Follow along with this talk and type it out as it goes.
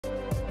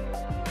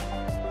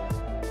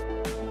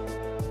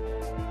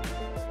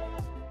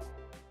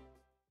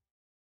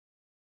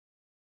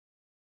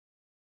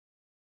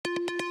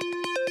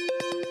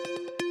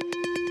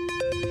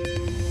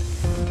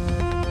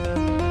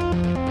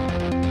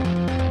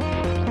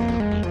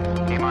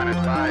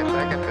5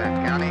 seconds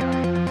and counting.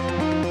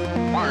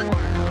 Mark.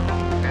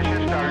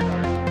 Mission start.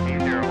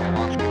 E0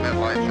 launch commit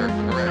lights are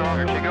correct.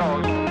 There she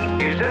goes.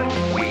 Houston,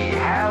 we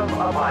have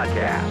a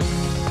podcast.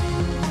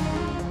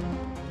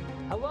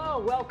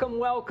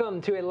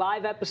 Welcome to a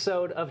live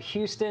episode of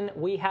Houston,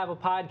 We Have a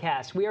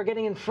Podcast. We are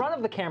getting in front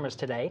of the cameras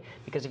today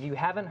because if you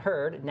haven't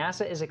heard,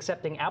 NASA is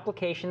accepting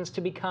applications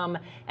to become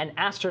an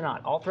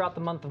astronaut all throughout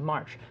the month of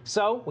March.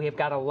 So we have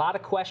got a lot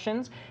of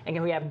questions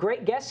and we have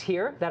great guests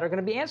here that are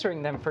going to be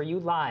answering them for you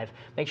live.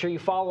 Make sure you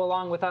follow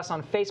along with us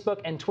on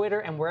Facebook and Twitter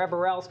and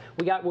wherever else.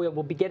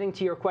 We'll be getting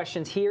to your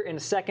questions here in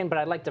a second, but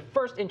I'd like to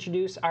first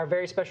introduce our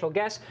very special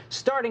guest,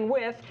 starting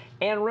with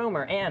Ann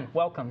Roemer. Ann,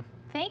 welcome.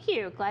 Thank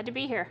you. Glad to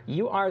be here.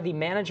 You are the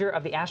manager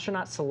of the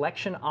Astronaut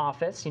Selection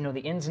Office. You know the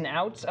ins and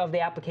outs of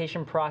the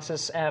application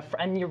process,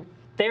 and you're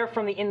there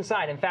from the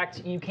inside. In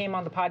fact, you came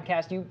on the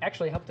podcast. You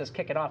actually helped us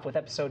kick it off with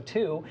episode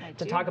 2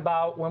 to talk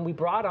about when we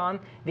brought on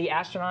the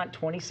Astronaut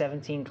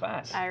 2017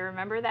 class. I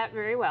remember that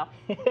very well.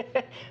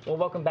 Well,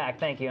 welcome back.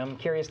 Thank you. I'm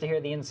curious to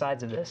hear the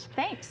insides of this.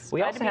 Thanks.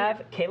 We also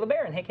have Kayla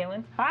Barron. Hey,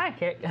 Kaylin. Hi.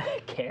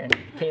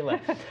 Kayla.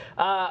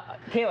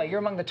 Kayla, you're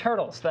among the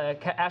turtles, the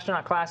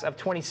astronaut class of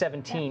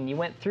 2017. You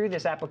went through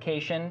this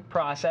application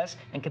process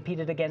and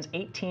competed against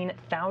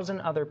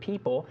 18,000 other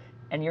people.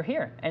 And you're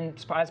here, and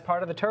as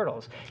part of the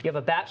Turtles. You have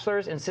a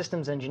bachelor's in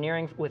systems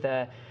engineering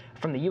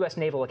from the U.S.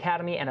 Naval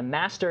Academy and a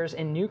master's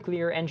in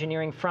nuclear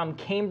engineering from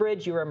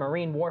Cambridge. You're a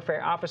Marine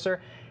warfare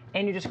officer,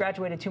 and you just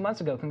graduated 2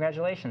 months ago.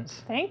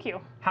 Congratulations. Thank you.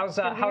 How's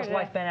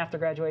life been after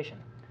graduation?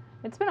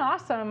 It's been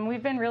awesome.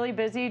 We've been really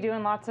busy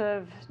doing lots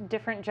of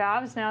different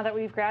jobs now that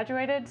we've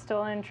graduated,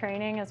 still in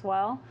training as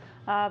well.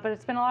 But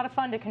it's been a lot of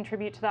fun to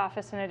contribute to the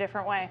office in a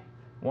different way.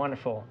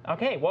 Wonderful.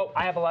 Okay, well,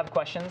 I have a lot of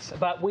questions,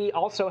 but we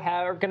also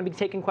are going to be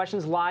taking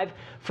questions live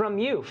from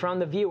you, from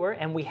the viewer,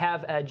 and we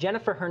have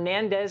Jennifer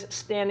Hernandez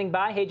standing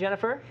by. Hey,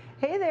 Jennifer.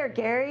 Hey there,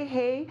 Gary.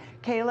 Hey,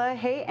 Kayla.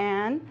 Hey,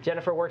 Ann.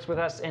 Jennifer works with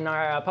us in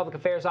our public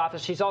affairs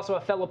office. She's also a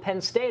fellow Penn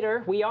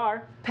Stater. We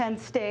are. Penn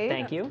State.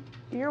 Thank you.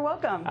 You're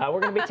welcome. We're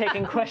going to be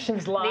taking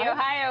questions live. The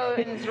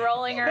Ohioan's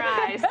rolling her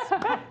eyes.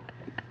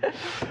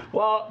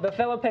 Well, the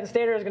fellow Penn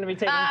Stater is going to be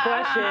taking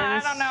questions.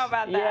 I don't know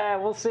about that. Yeah,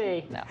 we'll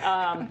see. No.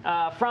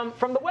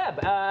 From the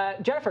web.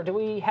 Jennifer, do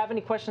we have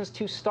any questions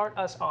to start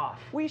us off?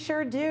 We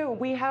sure do.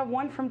 We have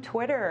one from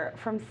Twitter,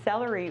 from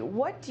Celery.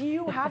 What do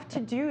you have to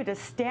do to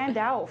stand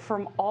out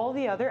from all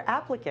the other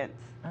applicants?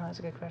 Oh, that's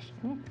a good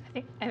question.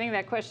 I think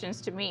that question's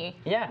to me.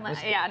 Yeah.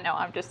 Yeah, no,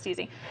 I'm just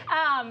teasing.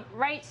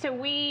 Right, so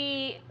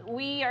we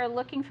are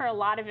looking for a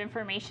lot of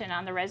information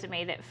on the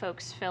resume that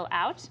folks fill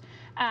out.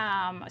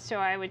 So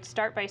I would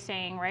start by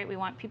saying, right, we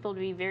want people to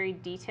be very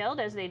detailed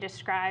as they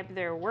describe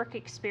their work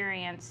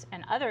experience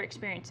and other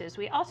experiences.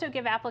 We also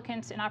give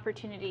applicants an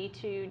opportunity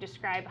to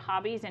describe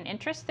hobbies and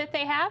interests that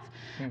they have.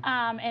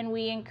 And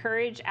we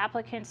encourage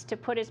applicants to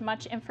put as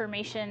much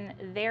information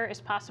there as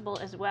possible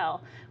as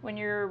well. When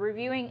you're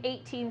reviewing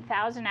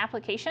 18,000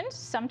 applications,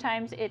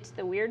 sometimes it's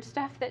the weird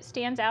stuff that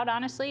stands out,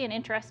 honestly, an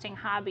interesting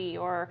hobby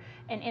or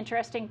an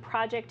interesting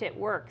project at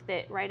work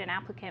that, right, an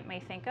applicant may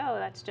think, oh,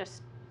 that's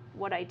just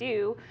what I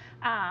do.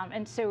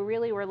 And so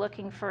really we're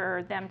looking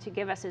for them to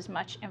give us as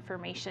much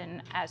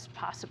information as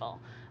possible.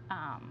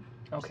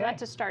 Okay. So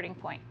that's a starting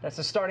point. That's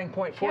a starting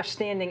point for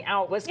standing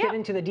out. Let's get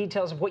into the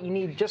details of what you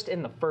need just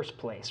in the first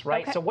place,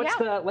 right? Okay. So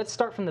let's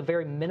start from the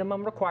very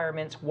minimum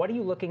requirements. What are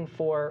you looking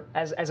for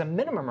as a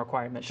minimum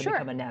requirement to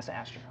become a NASA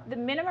astronaut? The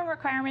minimum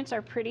requirements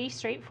are pretty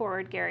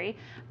straightforward, Gary.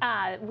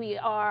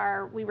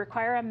 We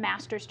require a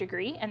master's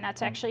degree, and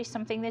that's actually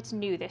something that's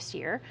new this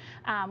year.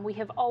 We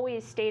have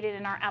always stated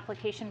in our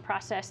application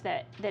process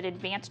that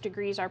advanced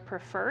degrees are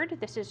preferred.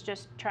 This is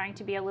just trying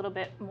to be a little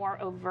bit more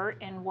overt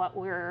in what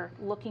we're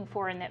looking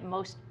for, and that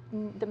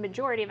the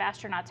majority of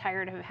astronauts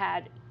hired have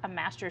had a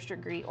master's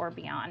degree or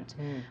beyond,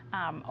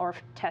 or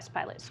test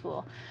pilot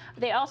school.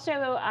 They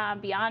also,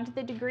 beyond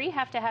the degree,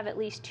 have to have at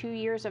least 2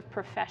 years of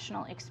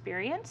professional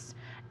experience.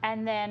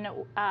 And then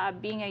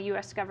being a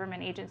U.S.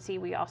 government agency,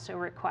 we also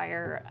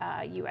require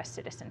U.S.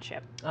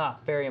 citizenship.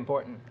 Very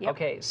important. Yep.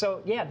 Okay,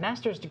 so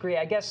master's degree,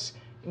 I guess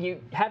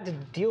you had to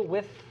deal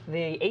with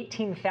the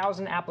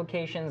 18,000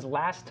 applications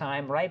last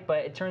time, right? But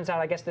it turns out,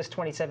 I guess this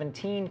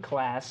 2017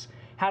 class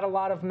had a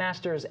lot of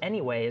masters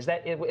anyway. Is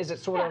it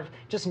sort of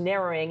just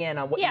narrowing in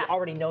on what you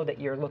already know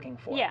that you're looking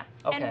for? Yeah,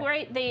 okay. And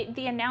right,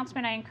 the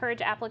announcement, I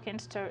encourage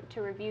applicants to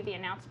review the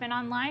announcement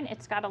online.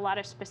 It's got a lot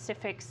of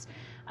specifics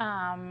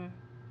that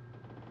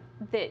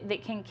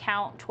can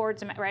count towards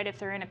them, right? If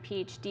they're in a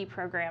PhD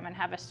program and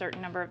have a certain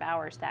number of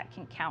hours, that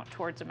can count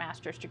towards a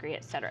master's degree,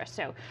 et cetera.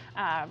 So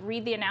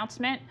read the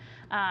announcement.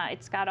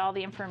 It's got all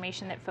the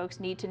information that folks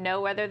need to know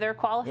whether they're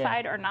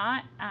qualified or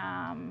not.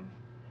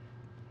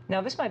 Now,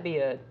 this might be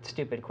a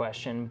stupid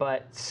question,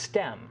 but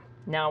STEM,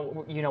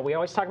 Now, you know, we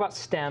always talk about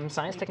STEM,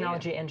 science,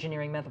 technology,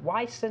 engineering, math.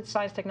 Why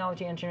science,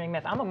 technology, engineering,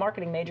 math? I'm a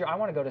marketing major. I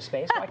want to go to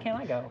space. Why can't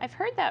I go? I've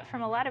heard that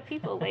from a lot of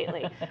people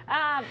lately.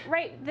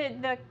 Right,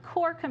 the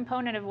core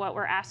component of what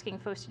we're asking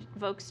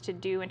folks to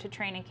do and to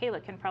train, and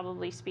Kayla can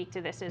probably speak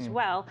to this as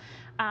well,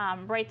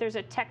 right, there's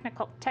a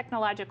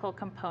technological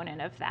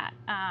component of that.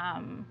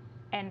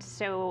 And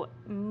so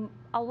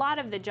a lot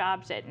of the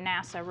jobs at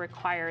NASA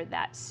require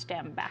that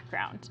STEM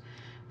background.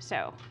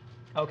 So.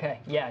 Okay,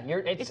 yeah,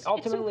 it's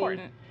ultimately. It's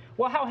important.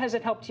 Well, how has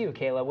it helped you,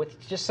 Kayla, with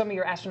just some of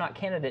your astronaut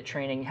candidate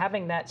training,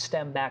 having that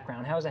STEM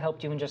background? How has it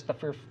helped you in just the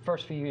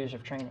first few years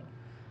of training?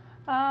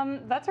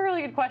 That's a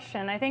really good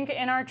question. I think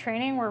in our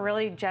training, we're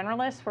really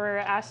generalists. We're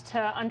asked to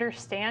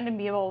understand and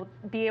be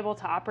able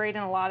to operate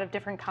in a lot of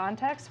different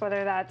contexts,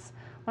 whether that's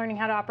learning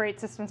how to operate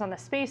systems on the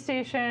space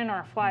station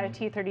or fly a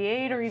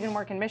T-38 or even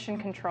work in mission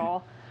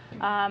control.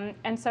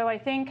 And so I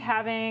think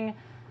having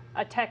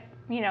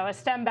a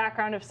STEM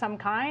background of some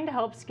kind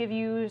helps give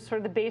you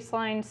sort of the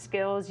baseline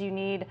skills you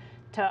need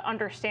to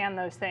understand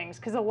those things,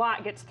 because a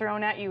lot gets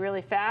thrown at you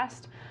really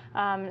fast.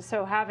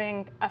 So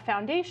having a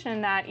foundation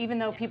in that, even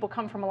though people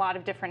come from a lot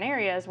of different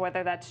areas,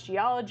 whether that's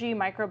geology,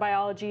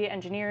 microbiology,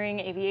 engineering,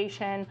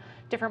 aviation,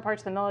 different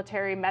parts of the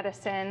military,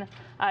 medicine,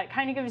 it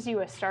kind of gives you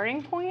a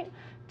starting point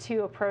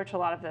to approach a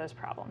lot of those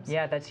problems.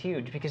 Yeah, that's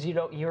huge, because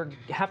you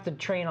have to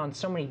train on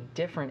so many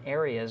different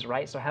areas,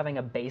 right? So having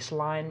a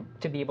baseline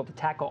to be able to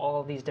tackle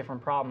all of these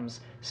different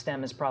problems,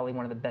 STEM is probably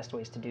one of the best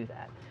ways to do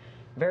that.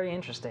 Very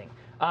interesting.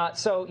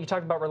 So you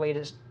talked about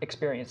related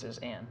experiences,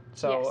 Anne.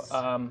 So Yes.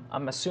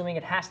 I'm assuming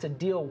it has to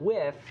deal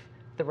with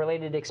the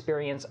related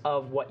experience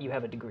of what you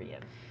have a degree in.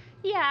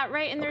 Yeah,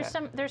 right. And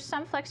Okay. there's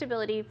some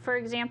flexibility. For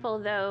example,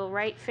 though,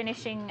 right,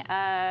 finishing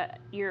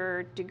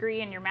your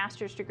degree and your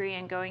master's degree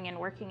and going and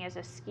working as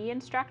a ski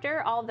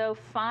instructor, although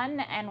fun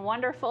and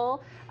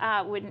wonderful,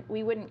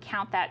 we wouldn't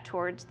count that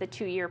towards the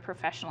 2-year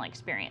professional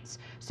experience.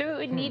 So it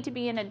would need to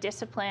be in a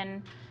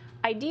discipline,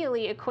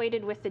 ideally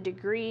equated with the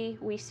degree.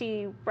 We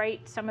see,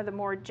 right, some of the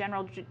more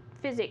general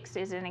physics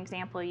is an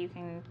example. You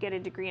can get a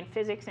degree in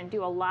physics and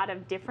do a lot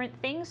of different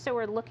things. So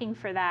we're looking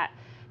for that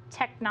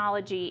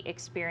technology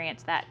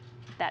experience, that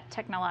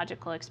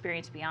technological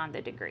experience beyond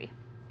the degree.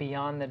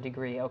 Beyond the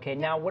degree. Okay,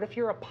 now what if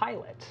you're a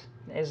pilot?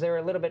 Is there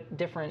a little bit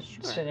different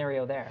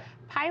scenario there?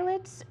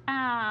 Pilots,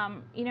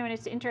 you know, and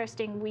it's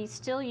interesting, we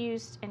still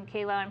use, and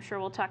Kayla, I'm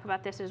sure we'll talk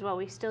about this as well,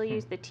 we still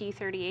use the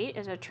T-38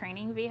 as a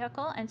training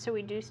vehicle, and so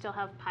we do still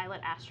have pilot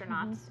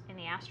astronauts in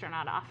the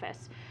astronaut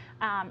office.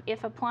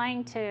 If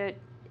applying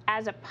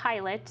as a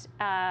pilot,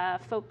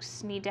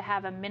 folks need to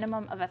have a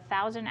minimum of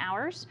 1,000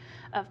 hours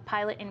of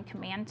pilot in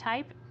command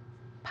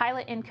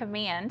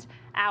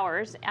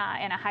hours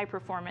in a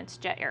high-performance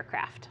jet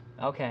aircraft.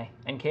 Okay,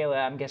 and Kayla,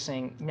 I'm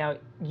guessing, now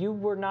you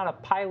were not a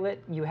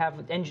pilot, you have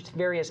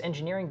various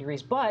engineering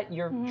degrees, but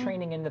you're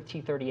training in the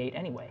T-38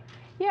 anyway.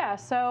 Yeah,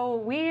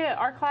 so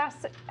our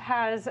class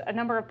has a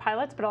number of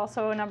pilots, but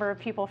also a number of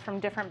people from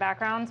different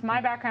backgrounds.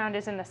 My background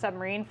is in the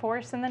submarine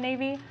force in the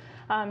Navy.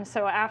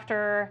 So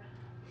after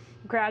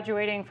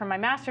graduating from my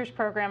master's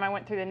program, I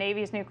went through the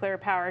Navy's nuclear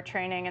power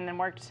training and then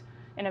worked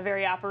in a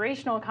very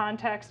operational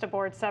context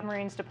aboard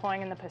submarines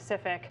deploying in the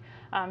Pacific.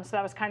 So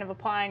that was kind of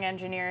applying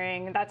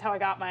engineering. That's how I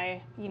got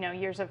my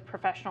years of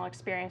professional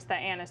experience that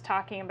Anne is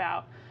talking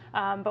about.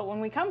 But when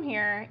we come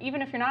here,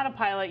 even if you're not a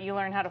pilot, you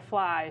learn how to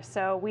fly.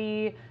 So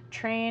we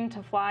train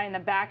to fly in the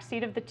back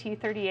seat of the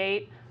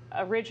T-38,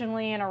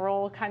 originally in a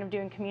role kind of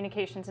doing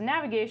communications and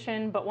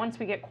navigation, but once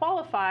we get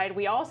qualified,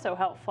 we also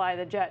help fly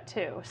the jet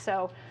too.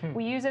 So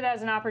we use it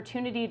as an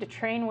opportunity to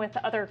train with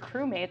other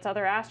crewmates,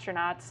 other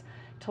astronauts,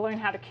 to learn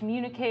how to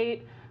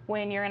communicate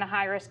when you're in a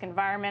high-risk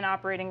environment,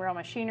 operating real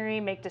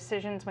machinery, make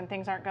decisions when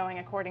things aren't going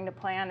according to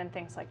plan, and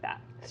things like that.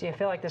 See, I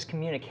feel like this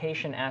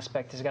communication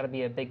aspect has got to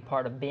be a big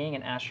part of being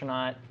an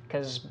astronaut,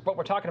 because what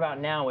we're talking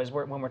about now is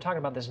when we're talking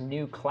about this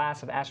new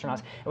class of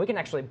astronauts, and we can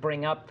actually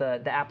bring up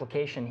the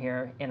application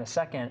here in a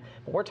second,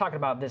 but we're talking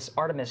about this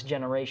Artemis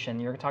generation.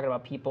 You're talking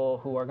about people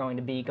who are going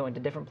to be going to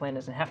different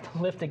planets and have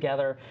to live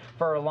together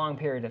for a long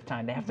period of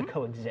time. They have to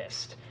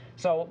coexist.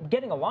 So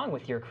getting along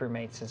with your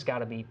crewmates has got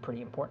to be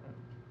pretty important.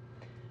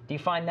 Do you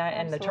find that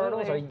in the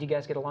Turtles, or do you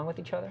guys get along with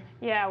each other?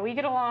 Yeah, we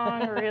get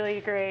along really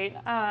great.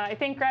 I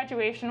think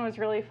graduation was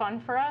really fun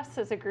for us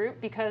as a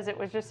group because it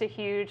was just a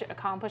huge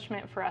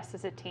accomplishment for us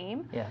as a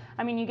team. Yeah.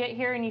 I mean, you get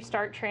here and you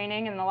start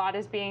training and a lot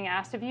is being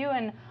asked of you,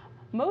 and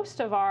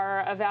most of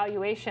our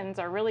evaluations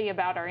are really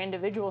about our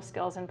individual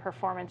skills and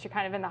performance. You're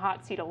kind of in the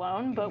hot seat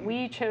alone, but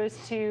we chose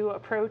to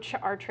approach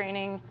our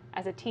training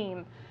as a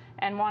team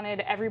and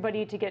wanted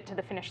everybody to get to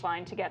the finish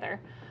line together.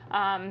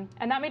 And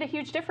that made a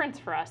huge difference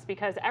for us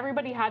because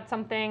everybody had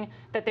something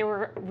that they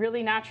were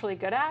really naturally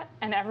good at,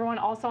 and everyone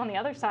also on the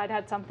other side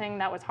had something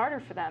that was harder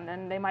for them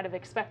than they might have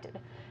expected.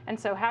 And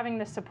so having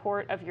the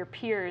support of your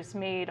peers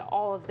made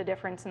all of the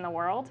difference in the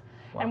world.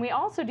 And we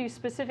also do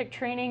specific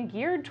training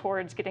geared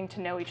towards getting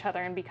to know each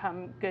other and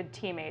become good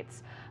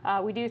teammates.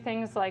 We do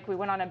things like we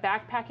went on a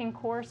backpacking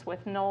course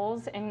with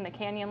Knowles in the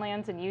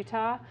Canyonlands in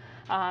Utah.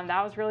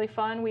 That was really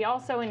fun. We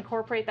also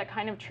incorporate that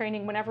kind of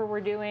training whenever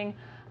we're doing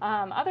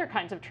other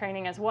kinds of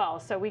training as well.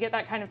 So we get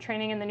that kind of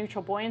training in the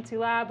neutral buoyancy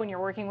lab when you're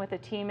working with a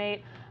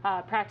teammate,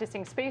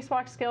 practicing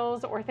spacewalk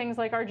skills, or things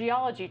like our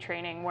geology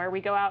training where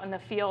we go out in the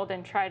field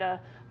and try to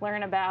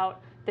learn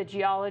about the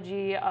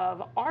geology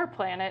of our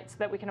planet so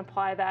that we can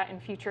apply that in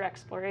future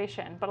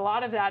exploration. But a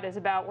lot of that is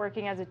about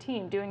working as a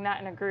team, doing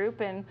that in a group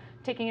and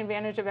taking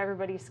advantage of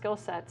everybody's skill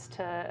sets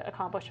to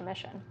accomplish a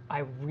mission.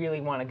 I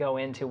really want to go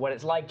into what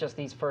it's like just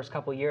these first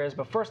couple years,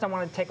 but first I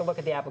want to take a look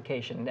at the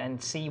application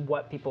and see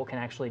what people can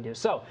actually do.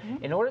 So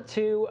in order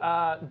to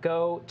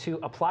go to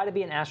apply to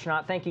be an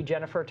astronaut, thank you,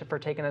 Jennifer, for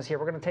taking us here.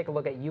 We're going to take a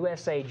look at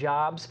USA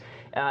Jobs.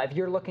 If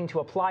you're looking to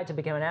apply to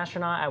become an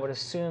astronaut, I would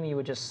assume you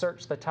would just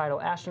search the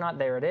title astronaut.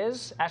 There it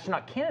is.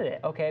 Astronaut candidate,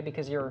 okay,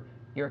 because you're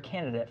a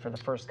candidate for the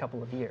first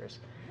couple of years.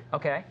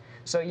 Okay,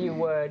 so you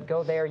would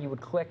go there, you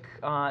would click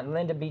on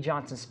Lyndon B.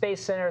 Johnson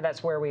Space Center.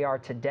 That's where we are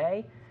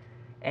today.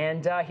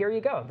 And here you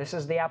go. This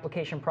is the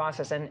application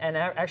process. And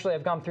actually,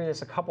 I've gone through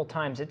this a couple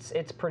times.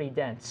 It's pretty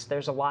dense.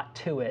 There's a lot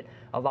to it,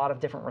 a lot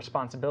of different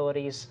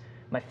responsibilities.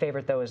 My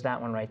favorite, though, is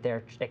that one right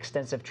there,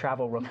 extensive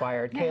travel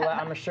required. Kayla,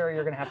 I'm sure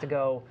you're going to have to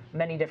go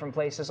many different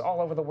places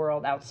all over the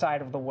world,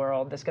 outside of the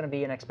world. There's going to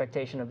be an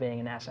expectation of being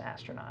a NASA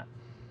astronaut.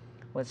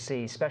 Let's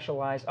see,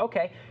 specialized.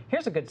 Okay,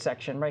 here's a good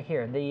section right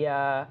here.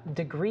 The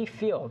degree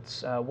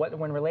fields,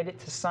 when related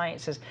to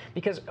sciences,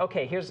 because,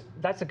 okay,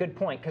 that's a good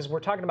point, because we're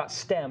talking about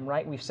STEM,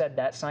 right? We've said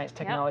that, science,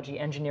 technology,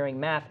 engineering,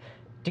 math.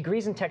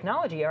 Degrees in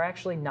technology are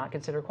actually not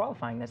considered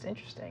qualifying. That's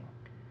interesting.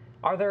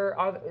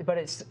 But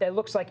it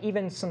looks like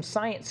even some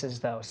sciences,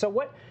 though.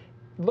 So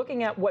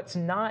looking at what's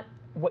not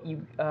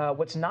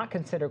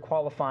considered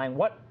qualifying,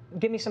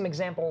 give me some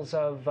examples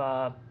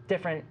of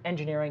different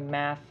engineering,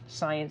 math,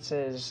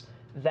 sciences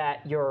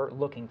that you're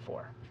looking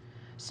for.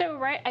 So,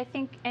 right, I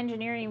think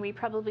engineering, we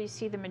probably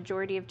see the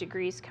majority of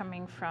degrees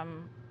coming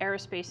from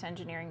aerospace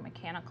engineering,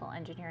 mechanical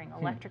engineering,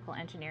 electrical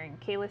engineering.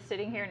 Kayla's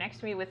sitting here next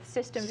to me with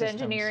systems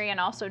engineering and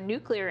also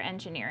nuclear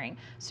engineering.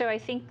 So I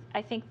think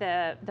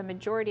the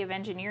majority of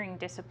engineering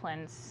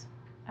disciplines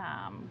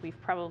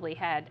we've probably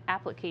had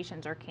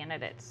applications or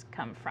candidates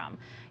come from.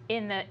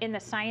 In the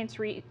science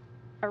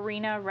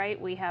arena,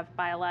 right, we have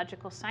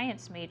biological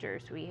science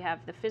majors, we have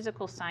the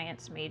physical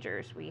science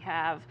majors, we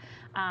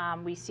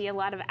see a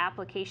lot of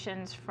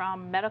applications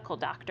from medical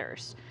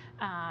doctors,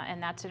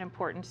 and that's an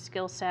important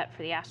skill set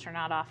for the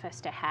astronaut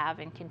office to have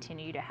and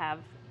continue to have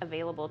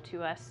available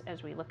to us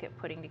as we look at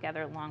putting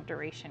together long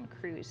duration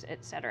crews,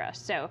 etc.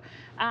 So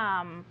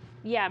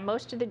yeah,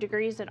 most of the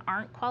degrees that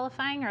aren't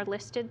qualifying are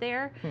listed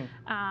there.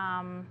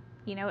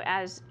 You know,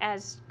 as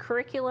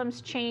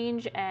curriculums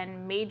change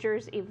and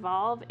majors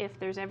evolve, if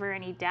there's ever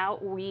any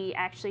doubt, we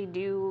actually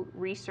do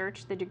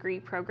research the degree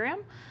program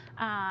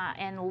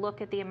and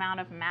look at the amount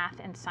of math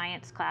and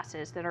science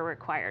classes that are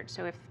required.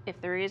 So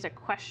if there is a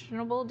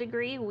questionable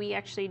degree, we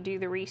actually do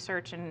the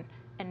research and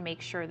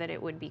make sure that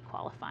it would be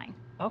qualifying.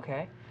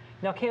 Okay.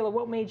 Now, Kayla,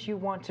 what made you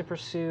want to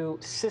pursue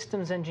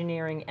systems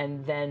engineering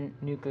and then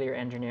nuclear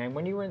engineering?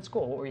 When you were in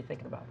school, what were you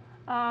thinking about?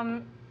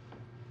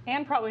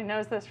 Anne probably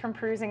knows this from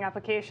perusing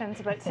applications,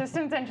 but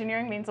systems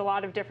engineering means a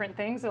lot of different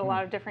things at a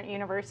lot of different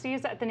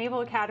universities. At the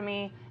Naval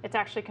Academy, it's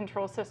actually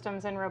control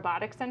systems and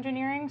robotics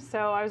engineering.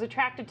 So I was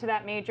attracted to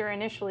that major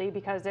initially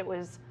because it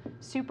was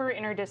super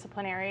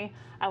interdisciplinary.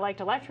 I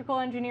liked electrical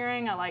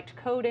engineering, I liked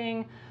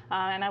coding,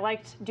 and I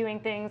liked doing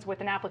things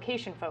with an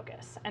application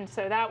focus. And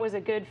so that was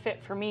a good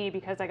fit for me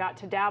because I got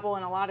to dabble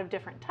in a lot of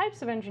different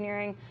types of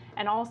engineering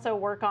and also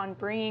work on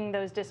bringing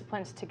those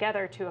disciplines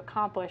together to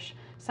accomplish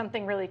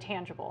something really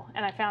tangible.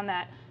 And I found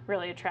that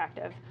really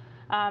attractive.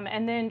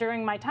 And then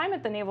during my time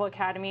at the Naval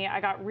Academy,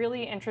 I got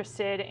really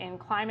interested in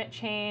climate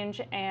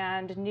change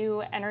and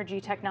new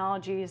energy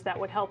technologies that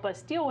would help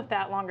us deal with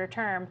that longer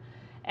term.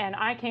 And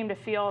I came to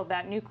feel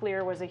that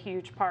nuclear was a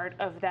huge part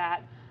of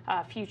that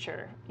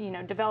future. You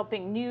know,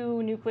 developing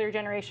new nuclear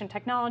generation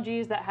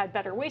technologies that had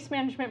better waste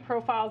management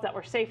profiles, that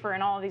were safer,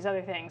 and all of these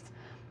other things.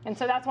 And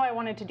so that's why I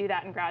wanted to do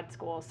that in grad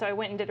school. So I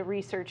went and did a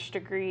research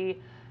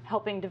degree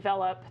helping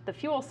develop the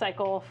fuel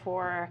cycle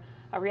for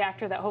a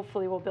reactor that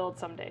hopefully we'll build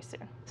someday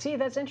soon. See,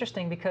 that's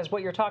interesting because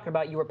what you're talking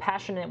about, you were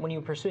passionate when you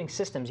were pursuing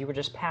systems. You were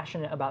just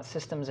passionate about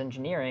systems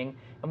engineering,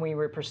 and when you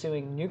were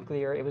pursuing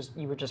nuclear,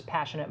 you were just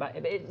passionate about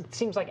it. It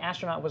seems like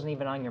astronaut wasn't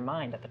even on your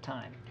mind at the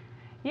time.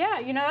 Yeah,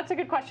 you know, that's a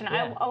good question.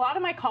 Yeah. A lot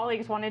of my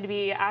colleagues wanted to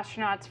be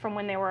astronauts from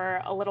when they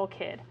were a little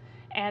kid.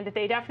 And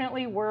they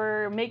definitely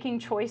were making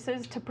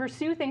choices to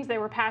pursue things they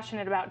were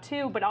passionate about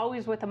too, but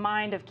always with a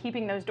mind of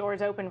keeping those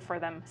doors open for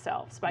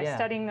themselves by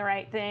studying the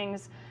right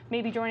things,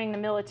 maybe joining the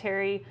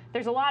military.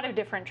 There's a lot of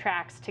different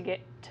tracks to get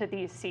to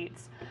these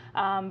seats.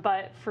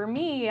 But for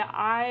me,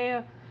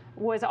 I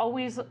was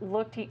always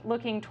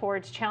looking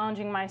towards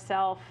challenging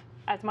myself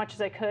as much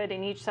as I could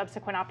in each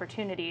subsequent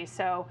opportunity.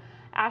 So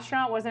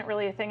astronaut wasn't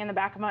really a thing in the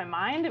back of my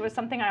mind. It was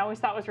something I always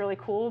thought was really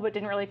cool, but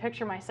didn't really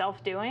picture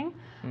myself doing.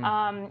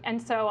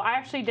 And so I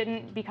actually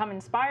didn't become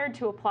inspired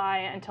to apply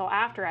until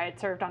after I had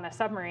served on a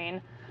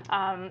submarine.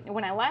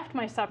 When I left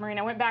my submarine,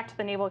 I went back to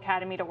the Naval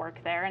Academy to work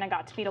there, and I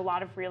got to meet a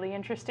lot of really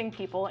interesting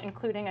people,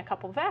 including a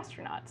couple of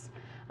astronauts.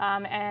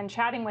 And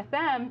chatting with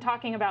them,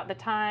 talking about the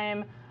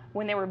time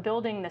when they were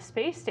building the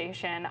space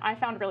station, I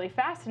found really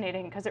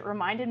fascinating because it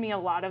reminded me a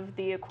lot of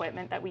the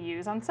equipment that we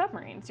use on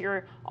submarines.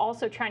 You're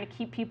also trying to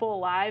keep people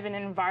alive in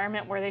an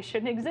environment where they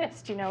shouldn't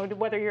exist, you know,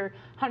 whether you're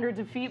hundreds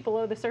of feet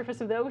below the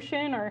surface of the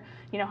ocean or,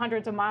 you know,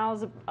 hundreds of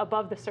miles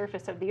above the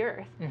surface of the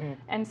Earth.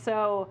 And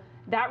so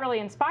that really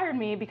inspired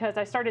me because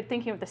I started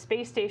thinking of the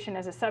space station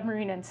as a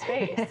submarine in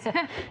space.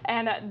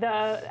 And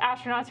the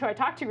astronauts who I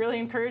talked to really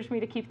encouraged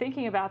me to keep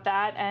thinking about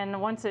that. And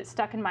once it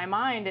stuck in my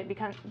mind, it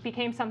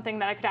became something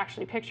that I could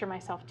actually picture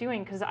myself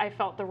doing because I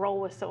felt the role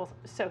was so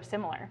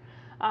similar.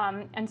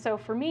 And so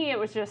for me, it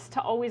was just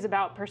always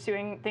about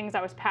pursuing things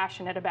I was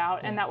passionate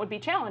about, and that would be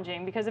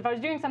challenging because if I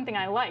was doing something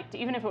I liked,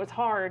 even if it was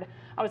hard,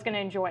 I was going to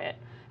enjoy it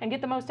and get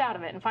the most out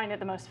of it and find it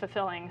the most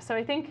fulfilling. So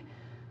I think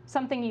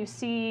something you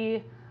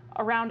see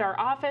around our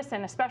office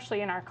and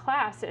especially in our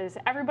class is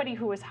everybody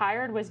who was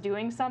hired was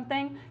doing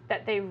something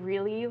that they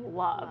really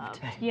loved.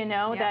 You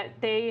know,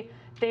 that they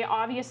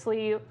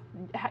obviously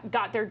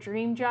got their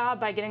dream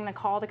job by getting the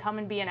call to come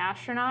and be an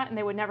astronaut, and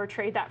they would never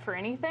trade that for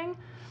anything.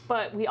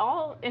 But we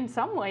all, in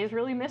some ways,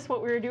 really miss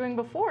what we were doing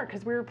before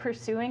because we were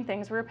pursuing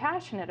things we were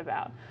passionate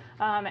about.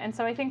 And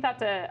so I think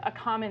that's a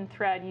common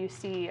thread you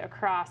see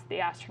across the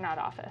astronaut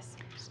office.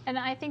 And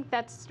I think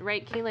that's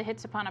right. Kayla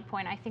hits upon a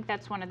point. I think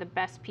that's one of the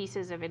best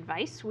pieces of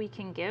advice we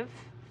can give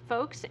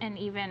folks, and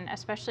even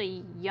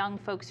especially young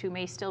folks who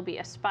may still be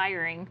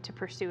aspiring to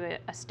pursue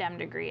a STEM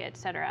degree, et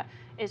cetera,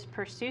 is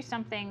pursue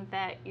something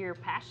that you're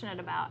passionate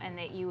about and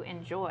that you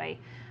enjoy.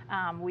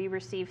 We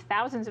receive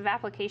thousands of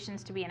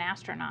applications to be an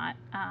astronaut,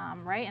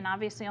 right? And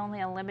obviously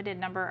only a limited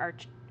number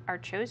are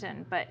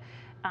chosen, but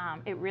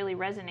it really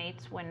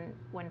resonates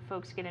when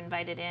folks get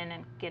invited in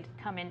and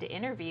come in to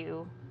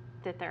interview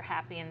that they're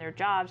happy in their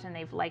jobs and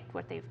they've liked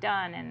what they've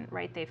done and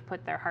they've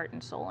put their heart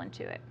and soul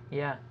into it.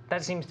 Yeah,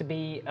 that seems to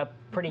be a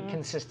pretty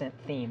consistent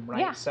theme, right?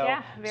 Yeah, so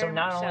very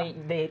not much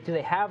only do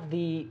they have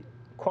the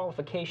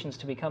qualifications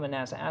to become a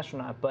NASA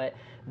astronaut, but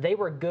they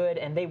were good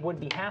and they would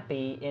be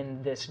happy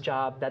in this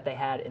job that they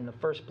had in the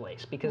first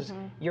place because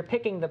you're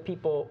picking the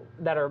people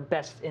that are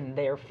best in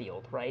their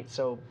field, right?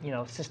 So, you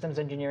know, systems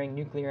engineering,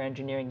 nuclear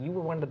engineering, you were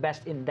one of the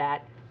best in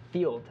that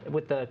field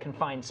with the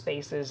confined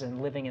spaces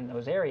and living in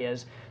those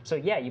areas. So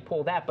yeah, you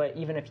pull that, but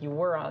even if you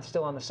were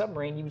still on the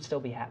submarine, you would still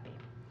be happy.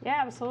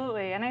 Yeah,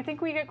 absolutely. And I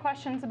think we get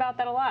questions about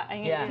that a lot. I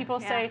mean, people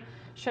say,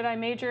 should I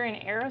major in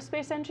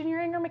aerospace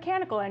engineering or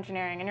mechanical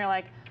engineering? And you're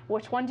like,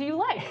 which one do you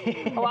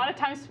like? A lot of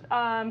times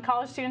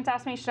college students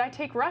ask me, should I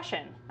take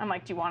Russian? I'm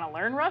like, do you want to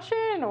learn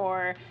Russian?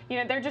 Or, you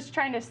know, they're just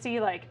trying to see,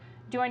 like,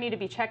 do I need to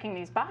be checking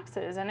these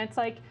boxes? And it's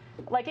like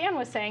Anne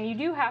was saying, you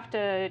do have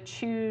to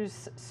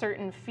choose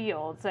certain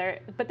fields,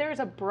 but there's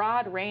a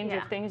broad range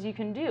of things you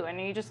can do. And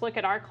you just look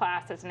at our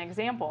class as an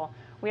example.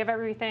 We have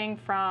everything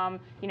from,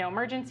 you know,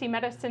 emergency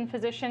medicine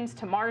physicians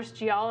to Mars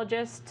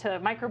geologists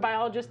to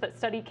microbiologists that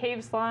study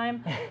cave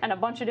slime and a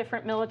bunch of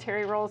different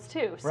military roles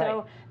too.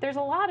 So there's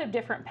a lot of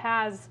different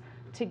paths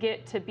to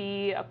get to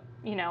be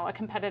a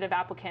competitive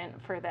applicant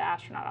for the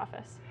astronaut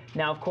office.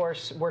 Now, of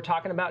course, we're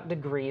talking about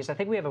degrees. I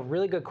think we have a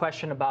really good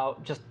question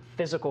about just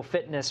physical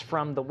fitness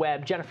from the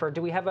web. Jennifer,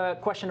 do we have a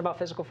question about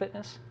physical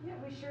fitness? Yeah,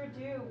 we sure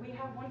do. We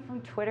have one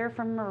from Twitter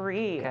from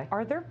Marie. Okay.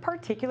 Are there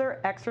particular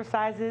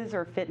exercises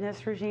or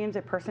fitness regimes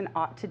a person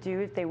ought to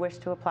do if they wish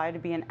to apply to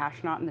be an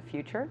astronaut in the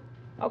future?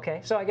 Okay,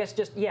 so I guess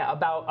just,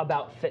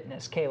 about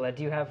fitness. Kayla,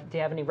 do you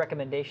have any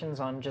recommendations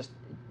on just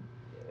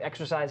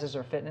exercises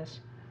or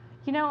fitness?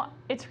 You know,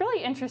 it's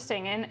really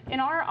interesting. In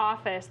our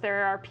office,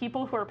 there are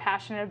people who are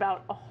passionate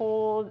about a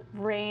whole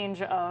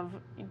range of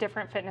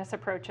different fitness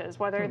approaches,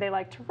 whether they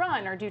like to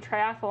run or do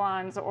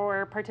triathlons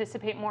or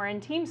participate more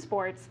in team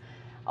sports.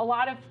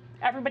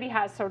 Everybody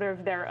has sort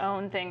of their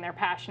own thing they're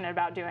passionate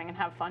about doing and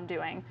have fun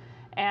doing.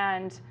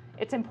 And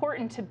it's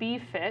important to be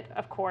fit,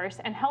 of course,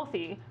 and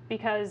healthy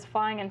because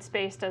flying in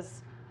space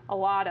puts a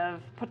lot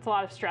of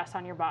stress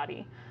on your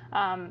body.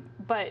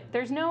 But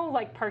there's no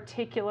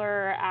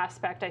particular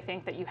aspect I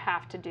think that you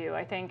have to do.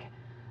 I think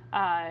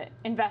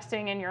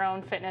investing in your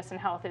own fitness and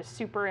health is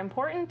super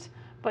important,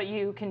 but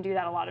you can do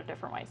that a lot of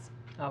different ways.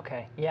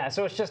 Okay, yeah,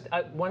 so it's just,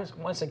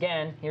 once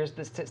again, here's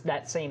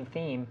that same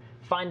theme,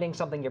 finding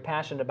something you're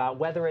passionate about,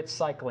 whether it's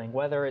cycling,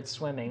 whether it's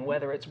swimming,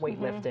 whether it's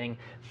weightlifting,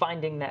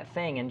 finding that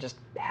thing and just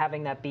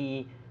having that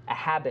be a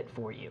habit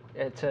for you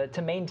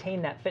to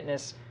maintain that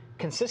fitness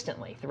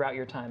consistently throughout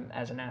your time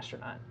as an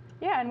astronaut.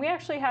 Yeah, and we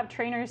actually have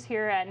trainers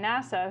here at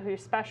NASA who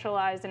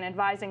specialize in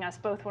advising us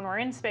both when we're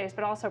in space,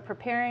 but also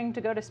preparing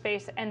to go to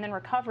space and then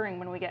recovering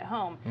when we get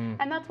home.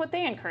 And that's what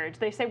they encourage.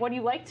 They say, what do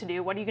you like to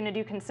do? What are you going to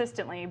do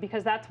consistently?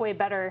 Because that's way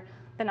better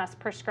than us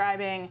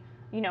prescribing,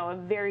 a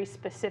very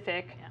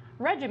specific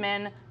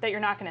regimen that you're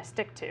not going to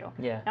stick to.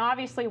 Yeah. Now,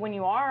 obviously, when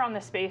you are on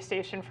the space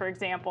station, for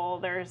example,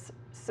 there's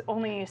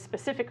only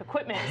specific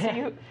equipment,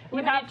 so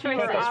you have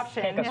fewer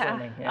options.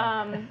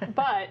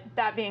 But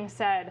that being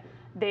said,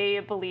 they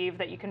believe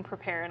that you can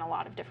prepare in a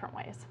lot of different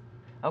ways.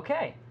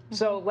 Okay,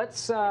 so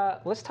let's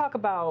talk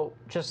about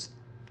just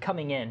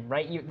coming in,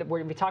 right?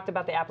 We talked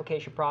about the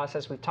application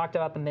process. We've talked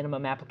about the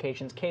minimum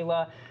applications.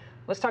 Kayla,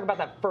 let's talk about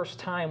that first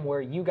time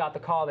where you got the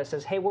call that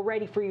says, "Hey, we're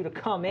ready for you to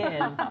come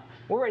in.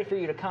 We're ready for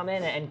you to come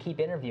in and keep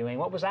interviewing."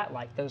 What was that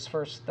like? Those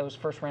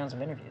first rounds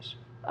of interviews.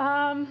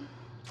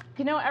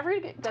 You know,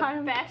 every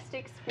time. The best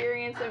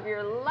experience of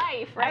your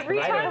life, right? Every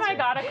time I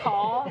got a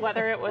call,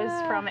 whether it was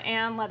from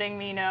Anne letting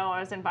me know I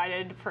was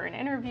invited for an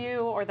interview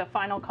or the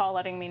final call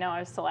letting me know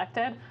I was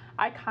selected,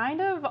 I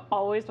kind of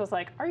always was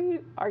like, are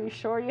you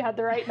sure you had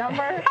the right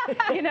number?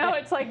 You know,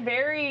 it's like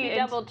very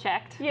double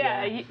checked.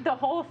 Yeah, the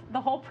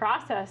whole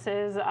process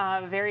is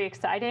very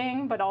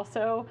exciting, but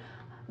also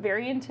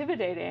very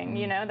intimidating.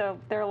 You know,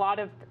 there are a lot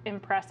of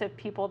impressive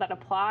people that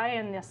apply,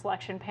 and the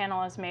selection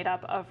panel is made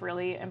up of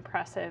really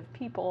impressive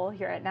people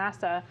here at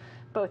NASA,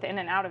 both in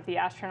and out of the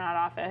astronaut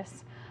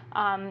office.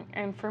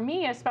 And for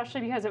me,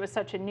 especially because it was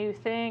such a new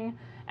thing,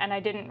 and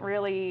I didn't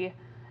really,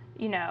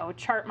 you know,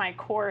 chart my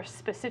course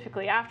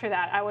specifically after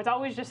that, I was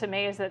always just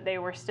amazed that they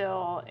were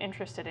still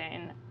interested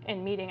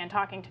in meeting and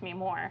talking to me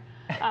more.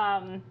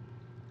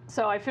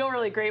 So I feel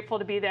really grateful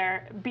to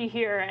be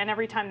here, and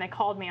every time they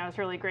called me, I was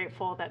really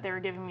grateful that they were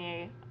giving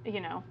me, you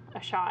know, a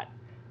shot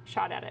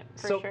at it,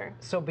 for sure.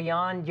 So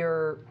beyond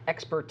your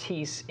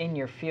expertise in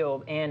your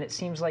field, and it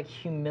seems like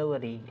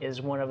humility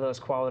is one of those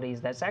qualities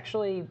that's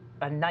actually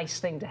a nice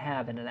thing to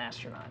have in an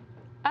astronaut.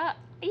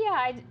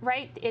 Yeah,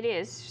 right, it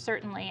is,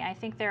 certainly. I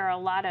think there are a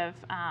lot of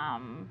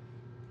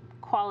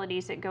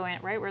qualities that go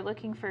in, right? We're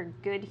looking for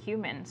good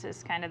humans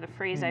is kind of the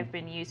phrase I've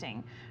been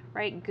using,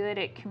 right? Good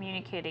at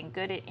communicating,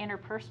 good at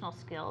interpersonal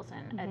skills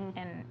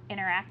and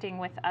interacting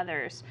with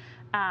others,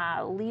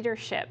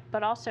 leadership,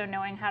 but also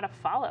knowing how to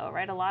follow,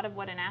 right? A lot of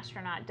what an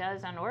astronaut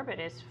does on orbit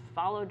is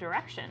follow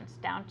directions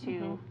down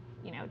to,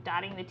 you know,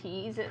 dotting the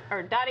T's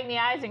or dotting the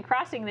I's and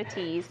crossing the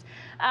T's.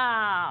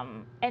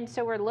 And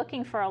so we're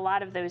looking for a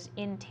lot of those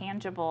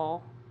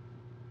intangible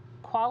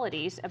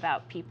qualities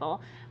about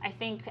people. I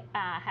think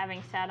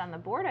having sat on the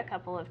board a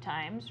couple of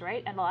times,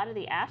 right, and a lot of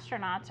the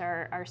astronauts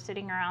are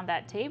sitting around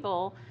that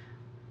table,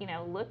 you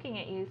know, looking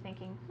at you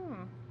thinking,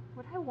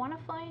 would I want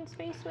to fly in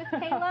space with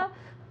Kayla?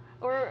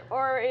 or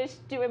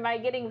am I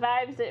getting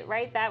vibes that,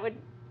 right,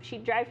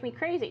 she'd drive me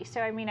crazy.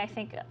 So I mean, I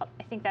think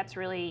that's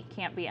really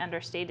can't be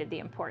understated, the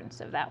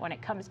importance of that when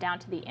it comes down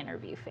to the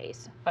interview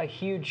phase. A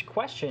huge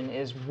question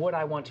is, would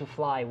I want to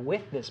fly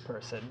with this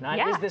person? Not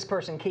is this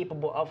person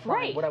capable of flying?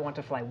 Right. Would I want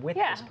to fly with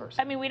this person?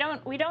 I mean,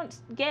 we don't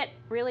get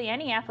really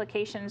any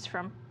applications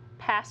from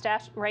past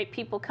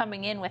people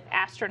coming in with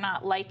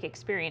astronaut-like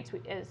experience.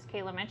 As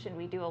Kayla mentioned,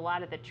 we do a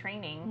lot of the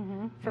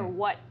training for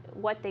what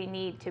they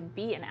need to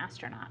be an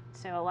astronaut.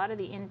 So a lot of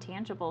the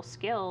intangible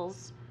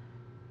skills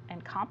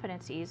and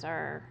competencies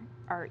are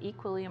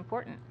equally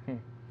important.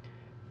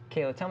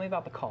 Kayla, tell me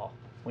about the call.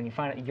 When you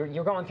find out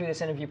you're going through this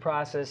interview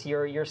process,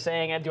 you're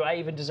saying, do I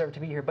even deserve to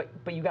be here?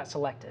 But you got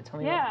selected. Tell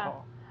me about the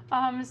call.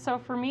 So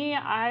for me,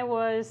 I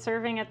was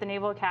serving at the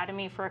Naval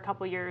Academy for a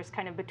couple years,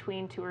 kind of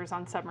between tours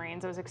on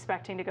submarines. I was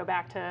expecting to go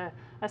back to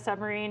a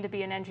submarine to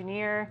be an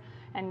engineer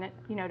and,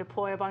 you know,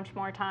 deploy a bunch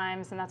more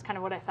times, and that's kind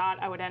of what I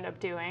thought I would end up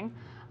doing.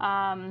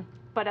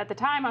 But at the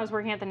time, I was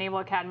working at the Naval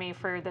Academy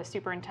for the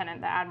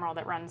superintendent, the admiral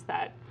that runs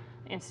that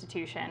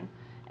institution.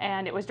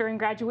 And it was during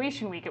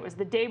graduation week. It was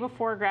the day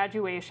before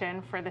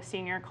graduation for the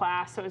senior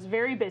class, so it was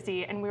very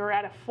busy. And we were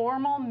at a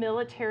formal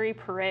military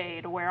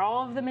parade where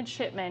all of the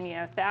midshipmen, you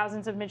know,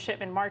 thousands of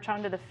midshipmen march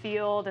onto the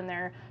field in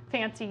their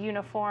fancy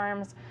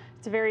uniforms.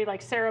 It's a very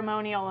like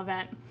ceremonial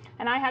event.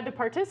 And I had to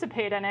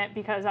participate in it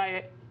because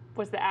I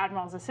was the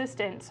admiral's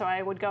assistant, so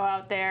I would go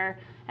out there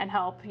and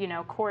help, you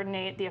know,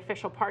 coordinate the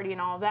official party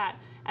and all of that.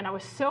 And I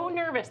was so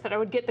nervous that I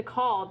would get the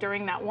call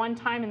during that one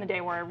time in the day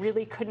where I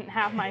really couldn't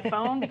have my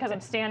phone because I'm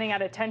standing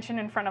at attention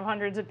in front of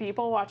hundreds of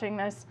people watching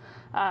this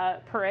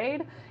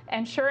parade.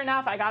 And sure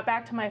enough, I got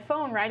back to my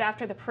phone right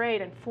after the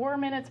parade, and 4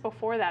 minutes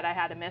before that, I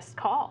had a missed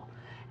call.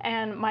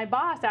 And my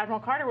boss,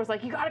 Admiral Carter, was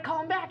like, "You got to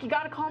call him back. You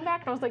got to call him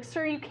back." And I was like,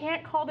 "Sir, you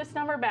can't call this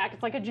number back.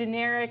 It's like a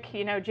generic,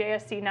 you know,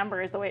 JSC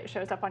number is the way it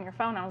shows up on your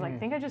phone." I was like, "I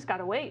think I just got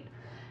to wait."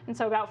 And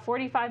so about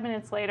 45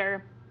 minutes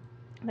later,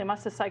 they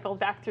must have cycled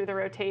back through the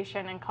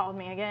rotation and called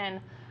me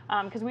again,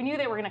 because we knew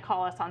they were going to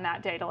call us on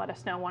that day to let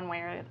us know one way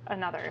or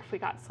another if we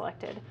got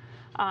selected.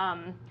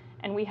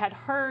 And we had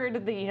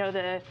heard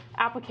the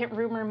applicant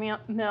rumor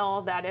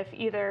mill that if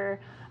either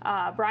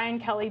Brian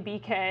Kelly,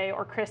 BK,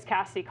 or Chris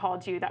Cassidy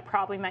called you, that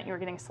probably meant you were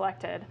getting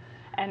selected.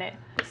 And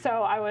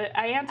so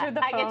I answered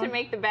the phone. I get to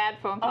make the bad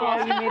phone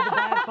calls. Oh, you made the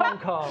bad phone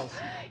calls.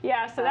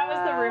 Yeah, so that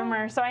was the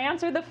rumor. So I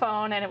answered the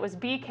phone, and it was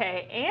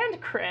BK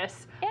and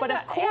Chris. But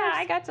of course,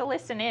 I got to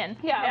listen in.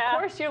 Yeah, of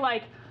course you're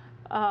like,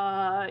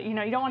 you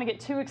know, you don't want to get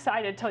too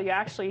excited till you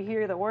actually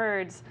hear the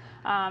words.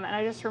 And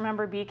I just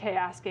remember BK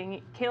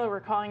asking, Kayla, we're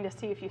calling to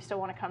see if you still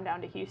want to come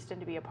down to Houston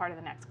to be a part of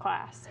the next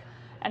class.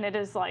 And it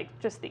is like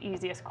just the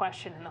easiest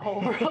question in the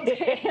whole world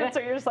to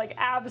answer. You're just like,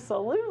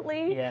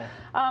 absolutely. Yeah.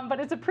 But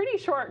it's a pretty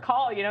short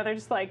call. You know, they're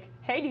just like,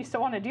 hey, do you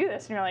still want to do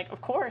this? And you're like, of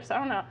course. I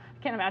don't know.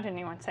 I can't imagine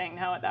anyone saying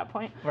no at that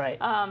point. Right.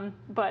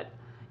 But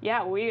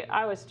yeah,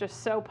 I was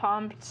just so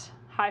pumped.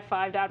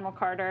 High-fived Admiral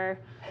Carter,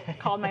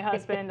 called my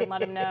husband and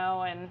let him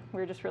know, and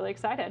we were just really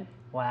excited.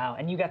 Wow.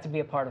 And you got to be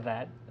a part of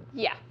that.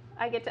 Yeah.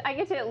 I get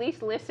to at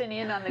least listen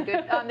in on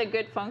the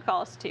good phone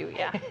calls too.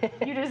 Yeah.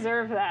 You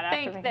deserve that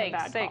after making bad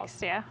calls.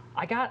 Thanks. Yeah.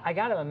 I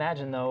got to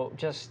imagine though,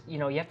 just, you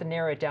know, you have to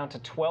narrow it down to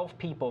 12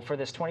 people for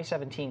this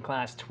 2017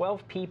 class.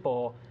 12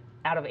 people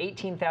out of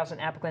 18,000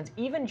 applicants.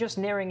 Even just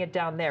narrowing it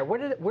down there,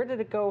 where did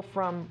it go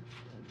from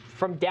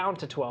down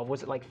to 12?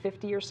 Was it like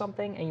 50 or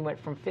something, and you went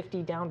from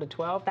 50 down to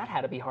 12? That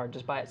had to be hard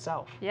just by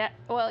itself. Yeah.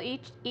 Well,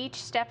 each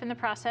step in the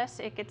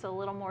process, it gets a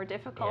little more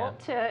difficult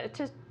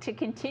to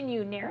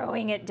continue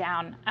narrowing it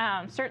down.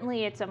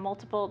 Certainly,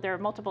 there are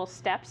multiple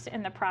steps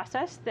in the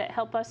process that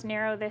help us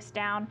narrow this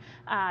down.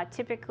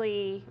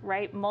 Typically,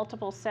 right,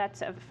 multiple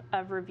sets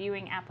of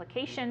reviewing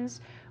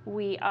applications.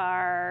 We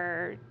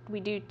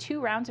do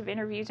 2 rounds of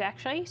interviews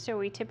actually. So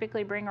we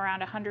typically bring around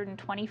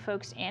 120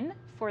 folks in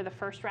for the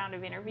first round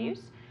of interviews.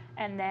 Mm-hmm.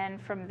 And then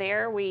from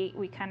there,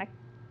 we kind of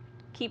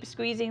keep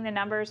squeezing the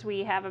numbers.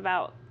 We have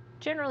about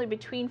generally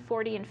between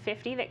 40 and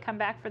 50 that come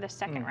back for the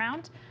second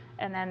round.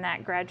 And then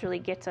that gradually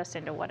gets us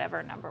into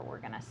whatever number we're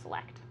going to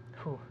select.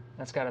 Whew,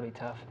 that's got to be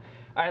tough.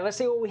 All right, let's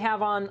see what we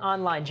have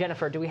online.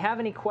 Jennifer, do we have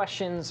any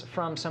questions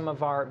from some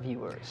of our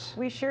viewers?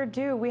 We sure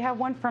do. We have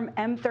one from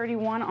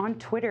M31 on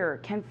Twitter.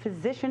 Can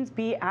physicians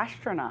be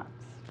astronauts?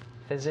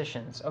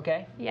 Physicians,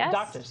 okay. Yes.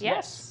 Doctors,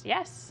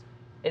 Yes.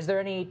 Is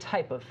there any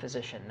type of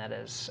physician that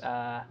is,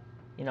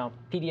 you know,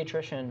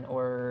 pediatrician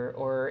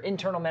or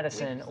internal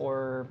medicine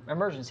or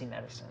emergency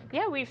medicine?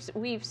 Yeah,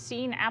 we've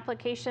seen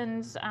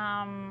applications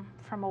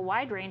from a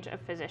wide range of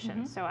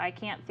physicians. Mm-hmm. So I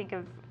can't think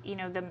of, you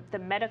know, the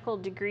medical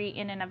degree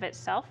in and of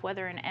itself,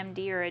 whether an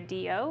MD or a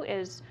DO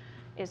is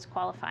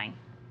qualifying.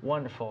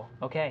 Wonderful.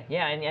 Okay.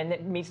 Yeah, and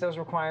it meets those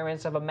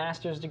requirements of a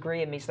master's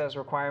degree. It meets those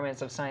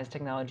requirements of science,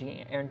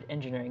 technology,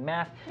 engineering,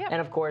 math. Yep.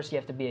 And of course, you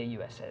have to be a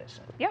U.S.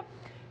 citizen. Yep.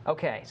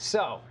 Okay,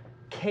 so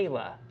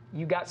Kayla,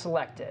 you got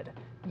selected.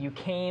 You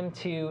came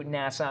to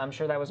NASA. I'm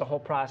sure that was a whole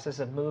process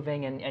of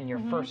moving and your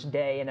first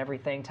day and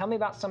everything. Tell me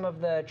about some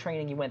of the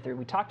training you went through.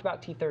 We talked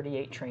about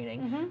T-38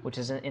 training, which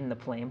is in the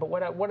plane. But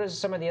what is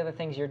some of the other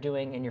things you're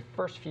doing in your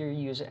first few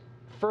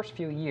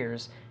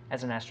years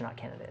as an astronaut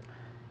candidate?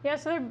 Yeah,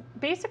 so there are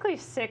basically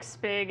 6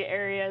 big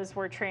areas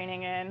we're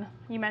training in.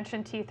 You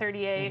mentioned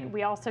T-38.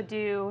 We also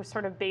do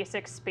sort of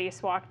basic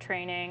spacewalk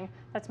training.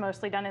 That's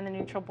mostly done in the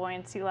neutral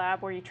buoyancy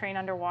lab where you train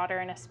underwater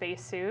in a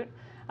spacesuit.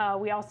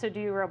 We also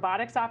do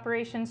robotics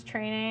operations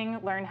training,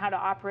 learn how to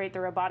operate the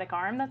robotic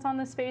arm that's on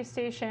the space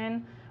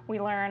station.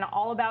 We learn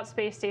all about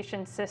space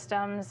station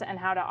systems and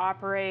how to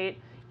operate,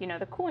 you know,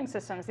 the cooling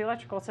systems, the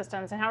electrical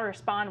systems, and how to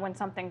respond when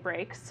something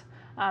breaks.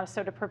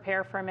 So to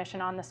prepare for a mission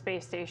on the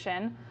space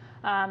station.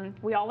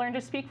 We all learn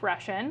to speak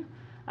Russian,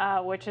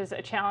 which is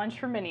a challenge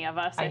for many of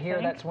us. I hear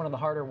think that's one of the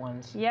harder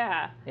ones.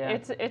 Yeah,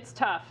 it's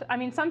tough. I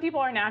mean, some people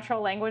are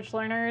natural language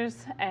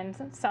learners, and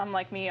some,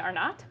 like me, are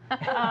not.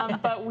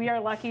 But we are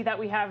lucky that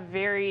we have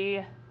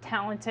very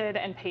talented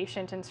and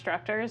patient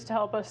instructors to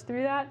help us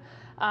through that.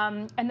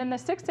 And then the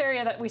 6th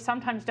area that we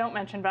sometimes don't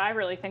mention, but I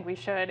really think we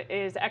should,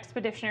 is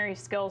expeditionary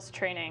skills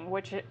training,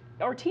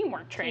 or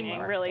teamwork training,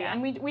 really. Yeah.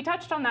 And we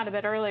touched on that a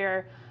bit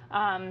earlier.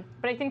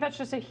 But I think that's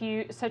just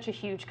such a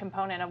huge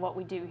component of what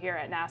we do here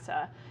at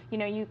NASA. You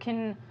know, you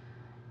can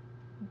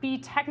be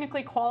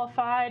technically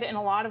qualified in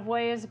a lot of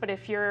ways, but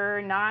if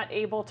you're not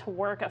able to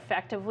work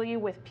effectively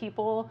with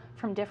people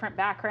from different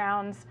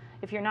backgrounds,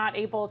 if you're not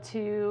able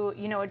to,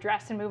 you know,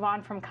 address and move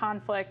on from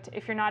conflict,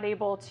 if you're not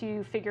able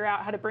to figure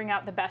out how to bring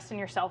out the best in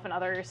yourself and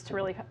others to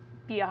really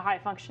be a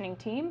high-functioning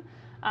team,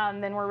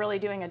 then we're really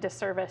doing a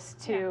disservice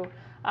to,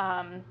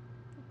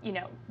 you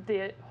know,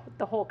 the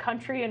whole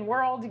country and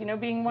world, you know,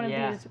 being one of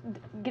these,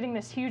 getting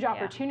this huge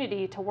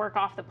opportunity to work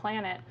off the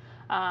planet.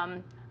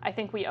 I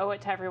think we owe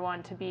it to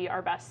everyone to be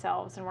our best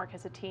selves and work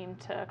as a team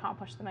to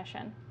accomplish the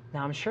mission.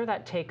 Now, I'm sure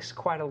that takes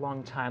quite a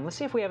long time. Let's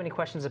see if we have any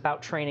questions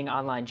about training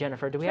online.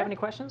 Jennifer, do we have any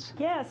questions?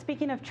 Yeah,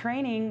 speaking of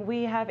training,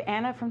 we have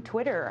Anna from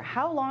Twitter.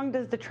 How long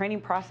does the training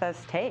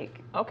process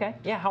take? Okay,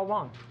 yeah, how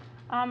long?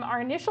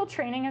 Our initial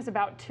training is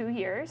about 2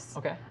 years.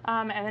 Okay.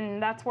 And then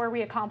that's where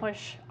we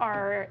accomplish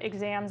our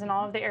exams in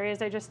all of the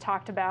areas I just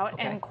talked about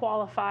and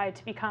qualify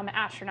to become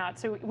astronauts.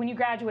 So when you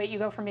graduate, you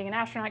go from being an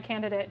astronaut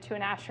candidate to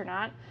an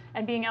astronaut.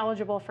 and being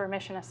eligible for a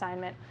mission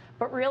assignment.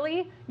 But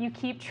really, you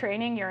keep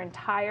training your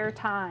entire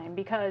time,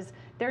 because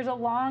there's a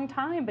long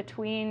time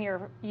between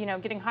your,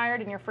 getting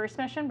hired in your first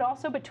mission, but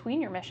also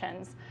between your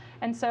missions.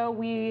 And so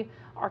we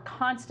are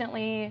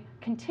constantly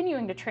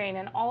continuing to train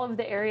in all of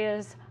the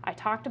areas I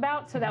talked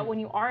about, so that when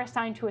you are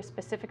assigned to a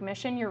specific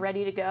mission, you're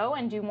ready to go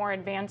and do more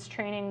advanced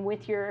training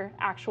with your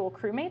actual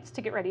crewmates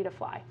to get ready to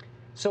fly.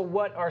 So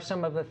what are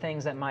some of the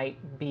things that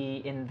might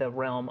be in the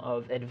realm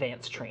of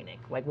advanced training?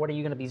 Like, what are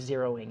you going to be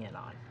zeroing in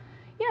on?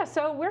 Yeah,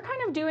 so we're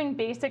kind of doing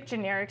basic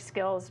generic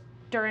skills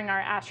during our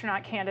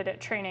astronaut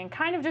candidate training,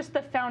 kind of just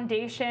the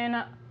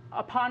foundation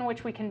upon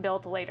which we can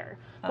build later.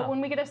 But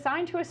when we get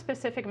assigned to a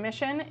specific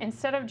mission,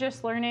 instead of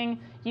just learning,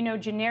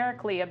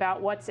 generically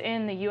about what's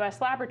in the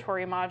US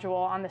laboratory module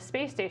on the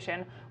space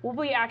station, we'll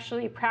be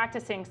actually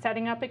practicing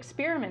setting up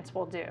experiments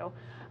we'll do.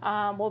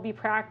 We'll be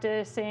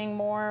practicing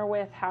more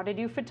with how to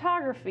do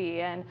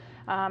photography and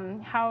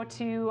how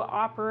to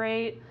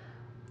operate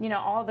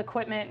all the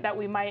equipment that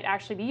we might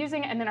actually be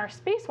using. And then our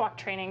spacewalk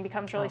training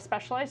becomes really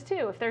specialized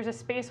too. If there's a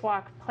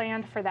spacewalk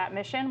planned for that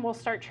mission, we'll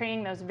start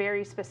training those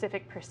very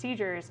specific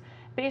procedures,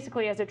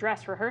 basically as a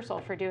dress rehearsal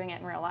for doing it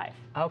in real life.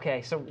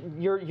 Okay, so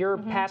you're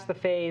past the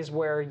phase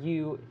where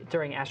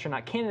during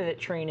astronaut candidate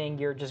training,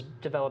 you're just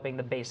developing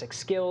the basic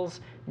skills.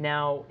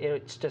 Now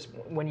it's just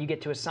when you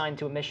get to assign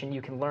to a mission,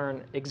 you can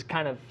learn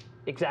kind of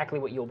exactly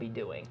what you'll be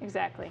doing.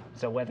 Exactly.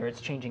 So whether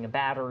it's changing a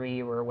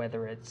battery or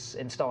whether it's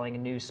installing a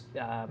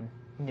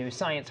new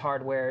science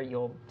hardware,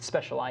 you'll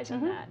specialize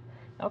in that.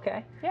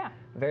 Okay. Yeah.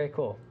 Very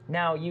cool.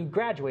 Now, you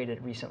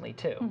graduated recently,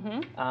 too.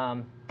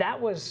 That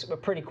was a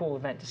pretty cool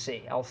event to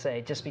see, I'll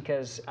say, just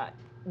because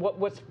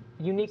what's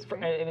unique,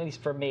 at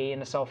least for me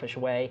in a selfish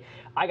way,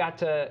 I got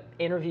to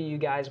interview you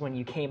guys when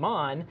you came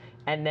on,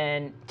 and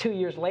then 2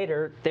 years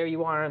later, there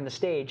you are on the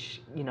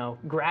stage,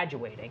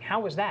 graduating. How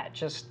was that?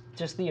 Just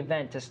the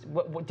event.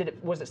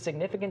 Was it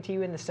significant to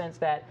you in the sense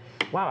that,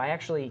 wow, I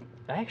actually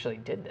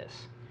did this?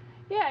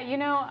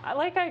 Yeah,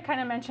 like I kind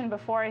of mentioned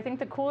before, I think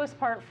the coolest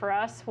part for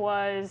us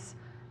was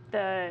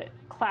the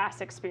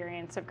class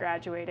experience of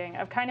graduating,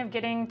 of kind of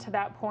getting to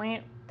that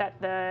point that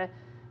the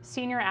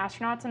senior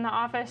astronauts in the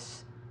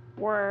office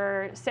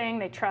were saying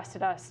they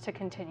trusted us to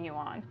continue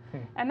on.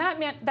 And that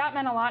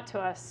meant a lot to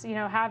us,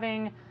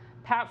 having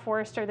Pat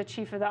Forrester, the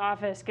chief of the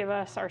office, give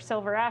us our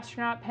silver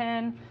astronaut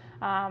pin,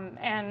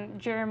 and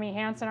Jeremy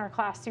Hansen, our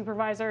class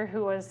supervisor,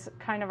 who was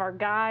kind of our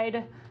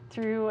guide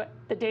through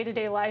the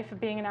day-to-day life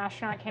of being an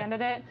astronaut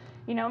candidate,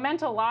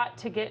 meant a lot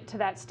to get to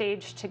that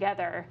stage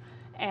together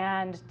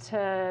and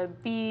to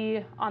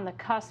be on the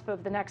cusp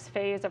of the next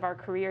phase of our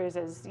careers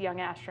as young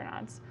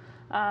astronauts.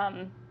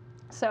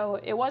 So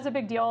it was a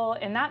big deal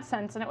in that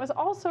sense, and it was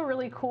also a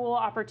really cool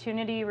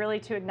opportunity really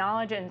to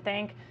acknowledge and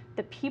thank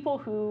the people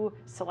who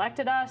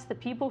selected us, the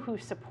people who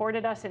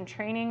supported us in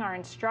training, our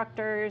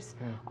instructors,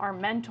 our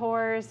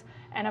mentors,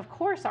 and of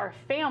course our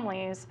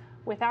families.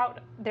 Without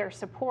their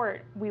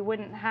support, we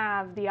wouldn't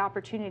have the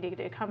opportunity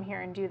to come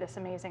here and do this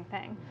amazing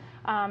thing.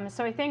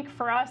 So I think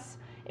for us,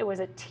 it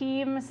was a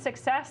team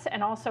success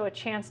and also a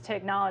chance to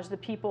acknowledge the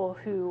people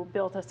who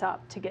built us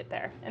up to get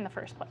there in the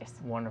first place.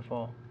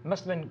 Wonderful. It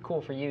must have been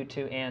cool for you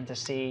too, Anne, to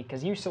see,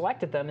 because you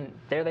selected them and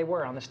there they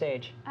were on the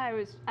stage. I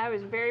was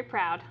very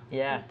proud.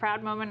 Yeah. It was a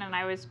proud moment, and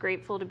I was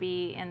grateful to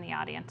be in the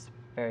audience.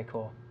 Very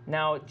cool.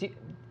 Now,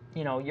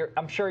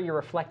 I'm sure you're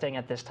reflecting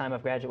at this time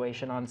of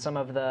graduation on some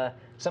of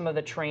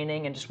the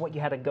training and just what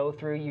you had to go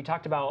through. You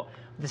talked about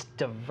this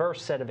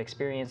diverse set of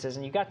experiences,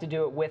 and you got to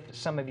do it with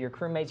some of your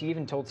crewmates. You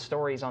even told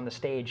stories on the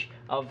stage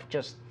of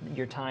just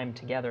your time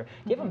together.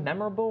 Do you have a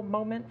memorable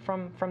moment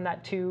from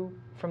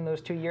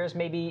those 2 years?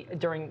 Maybe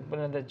during one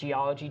of the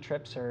geology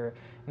trips, or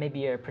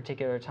maybe a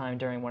particular time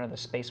during one of the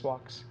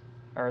spacewalks?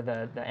 Or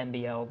the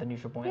NBL, the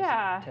neutral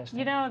buoyancy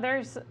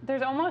testing?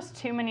 There's almost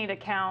too many to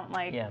count.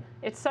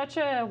 It's such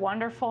a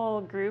wonderful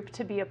group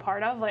to be a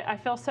part of. I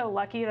feel so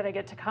lucky that I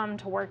get to come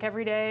to work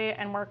every day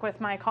and work with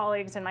my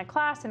colleagues in my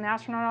class, in the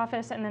astronaut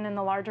office, and then in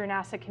the larger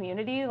NASA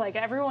community.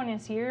 Everyone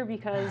is here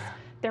because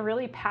they're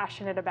really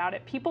passionate about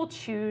it. People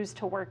choose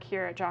to work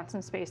here at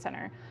Johnson Space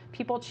Center.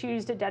 People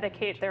choose to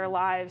dedicate their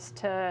lives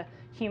to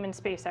human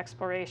space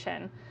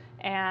exploration.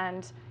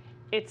 And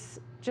it's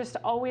just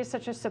always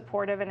such a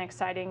supportive and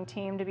exciting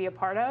team to be a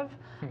part of.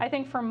 I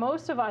think for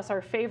most of us,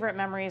 our favorite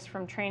memories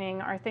from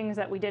training are things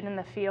that we did in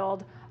the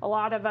field. A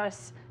lot of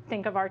us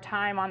think of our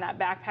time on that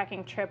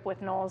backpacking trip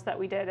with Knowles that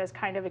we did as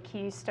kind of a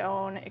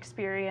keystone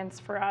experience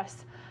for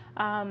us,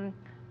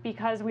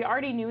 because we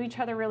already knew each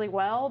other really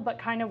well, but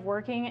kind of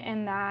working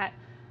in that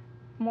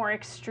more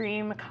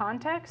extreme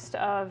context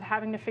of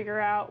having to figure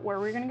out where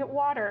we're going to get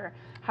water,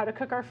 how to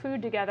cook our food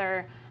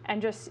together,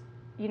 and just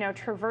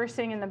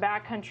traversing in the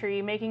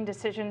backcountry, making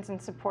decisions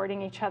and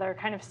supporting each other,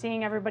 kind of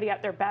seeing everybody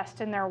at their best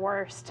and their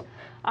worst.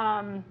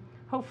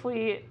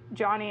 Hopefully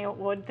Johnny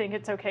would think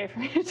it's okay for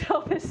me to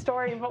tell this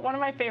story, but one of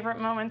my favorite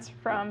moments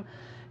from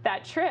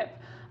that trip,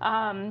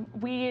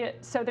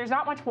 so there's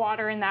not much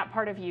water in that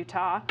part of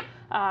Utah.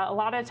 A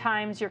lot of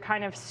times you're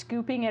kind of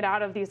scooping it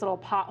out of these little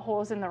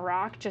potholes in the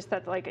rock, just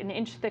that like an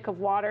inch thick of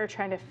water,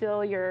 trying to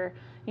fill your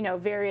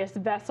various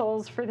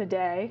vessels for the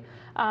day.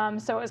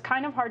 So it was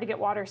kind of hard to get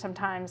water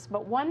sometimes.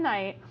 But one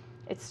night,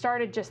 it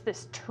started just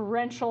this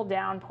torrential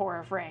downpour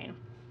of rain.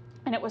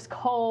 And it was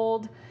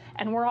cold,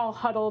 and we're all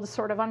huddled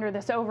sort of under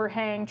this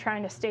overhang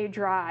trying to stay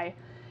dry.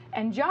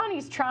 And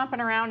Johnny's tromping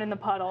around in the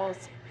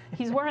puddles.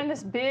 He's wearing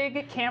this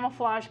big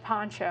camouflage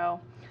poncho.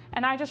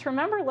 And I just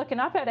remember looking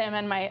up at him,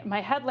 and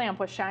my headlamp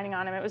was shining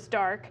on him. It was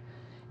dark.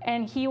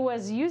 And he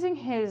was using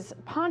his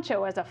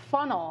poncho as a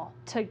funnel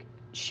to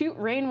shoot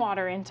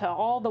rainwater into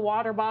all the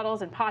water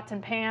bottles and pots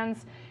and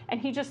pans. And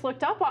he just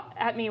looked up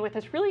at me with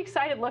this really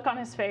excited look on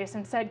his face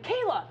and said,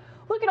 "Kayla,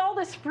 look at all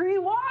this free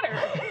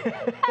water."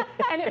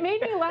 And it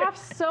made me laugh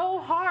so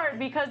hard,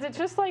 because it's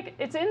just like,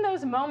 it's in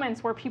those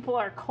moments where people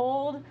are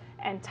cold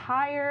and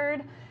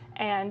tired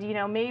and,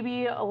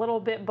 maybe a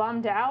little bit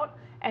bummed out,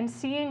 and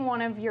seeing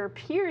one of your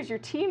peers, your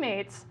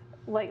teammates,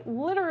 like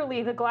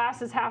literally the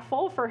glass is half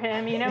full for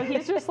him.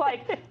 He's just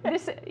like,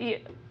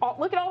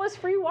 look at all this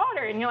free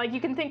water. And you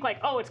can think like,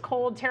 oh, it's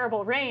cold,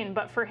 terrible rain.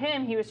 But for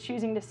him, he was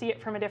choosing to see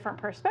it from a different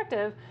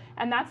perspective.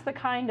 And that's the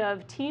kind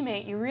of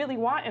teammate you really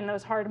want in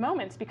those hard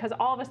moments, because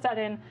all of a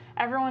sudden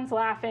everyone's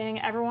laughing,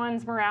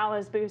 everyone's morale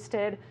is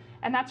boosted.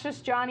 And that's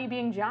just Johnny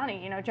being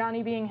Johnny.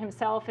 Johnny being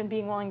himself and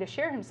being willing to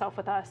share himself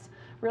with us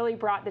really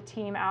brought the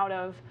team out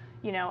of,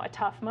 a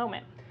tough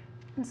moment.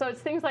 And so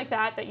it's things like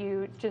that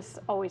you just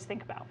always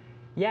think about.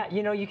 Yeah,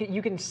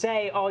 you can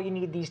say, oh, you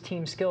need these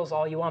team skills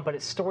all you want, but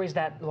it's stories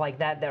that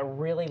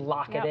really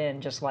lock it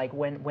in. Just like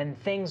when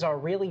things are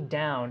really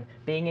down,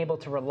 being able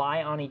to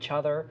rely on each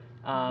other,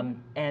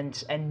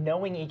 and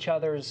knowing each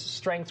other's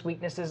strengths,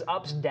 weaknesses,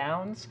 ups,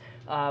 downs,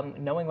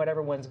 knowing what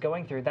everyone's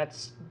going through.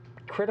 That's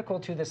critical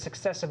to the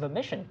success of a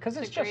mission, because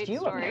it's just you.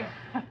 Story.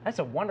 That's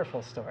a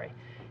wonderful story.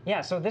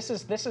 Yeah, so this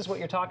is what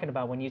you're talking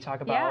about when you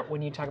talk about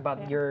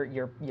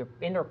your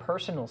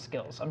interpersonal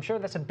skills. I'm sure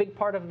that's a big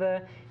part of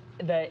the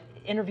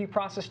interview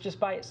process just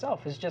by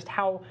itself, is just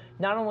how,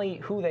 not only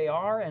who they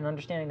are and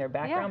understanding their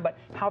background, but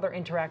how they're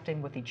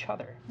interacting with each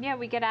other. Yeah,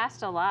 we get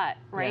asked a lot,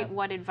 right? Yeah.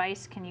 What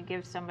advice can you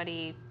give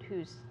somebody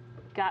who's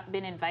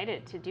been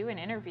invited to do an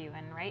interview?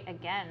 And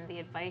again, the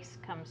advice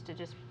comes to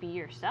just be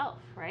yourself,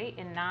 right?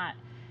 And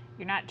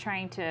you're not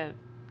trying to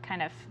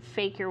kind of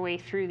fake your way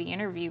through the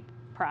interview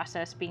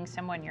process being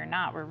someone you're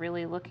not. We're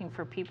really looking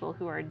for people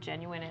who are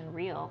genuine and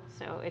real.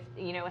 So if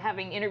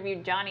having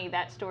interviewed Johnny,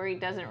 that story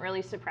doesn't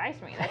really surprise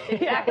me. That's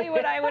exactly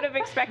what I would have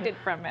expected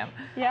from him.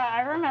 Yeah,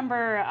 I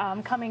remember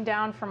coming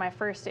down for my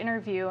first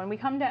interview, and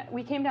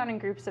we came down in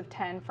groups of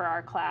 10 for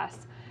our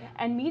class.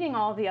 And meeting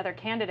all of the other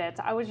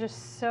candidates, I was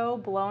just so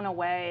blown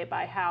away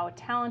by how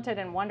talented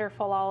and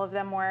wonderful all of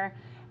them were.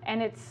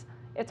 And it's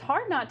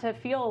hard not to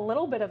feel a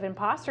little bit of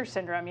imposter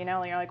syndrome,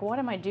 you're like, what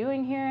am I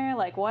doing here?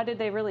 Like, what did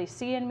they really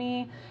see in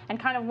me? And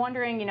kind of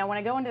wondering, when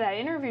I go into that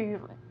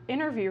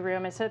interview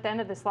room and sit at the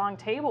end of this long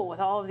table with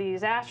all of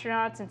these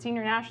astronauts and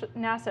senior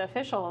NASA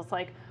officials,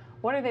 like,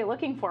 what are they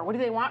looking for? What do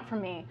they want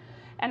from me?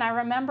 And I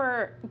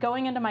remember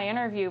going into my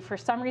interview, for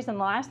some reason,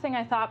 the last thing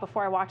I thought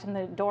before I walked in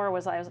the door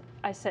was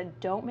I said,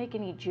 don't make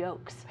any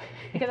jokes.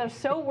 Because I was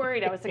so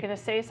worried I was going to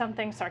say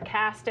something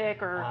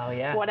sarcastic or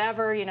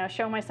whatever,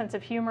 show my sense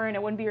of humor, and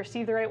it wouldn't be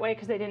received the right way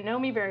because they didn't know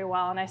me very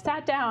well. And I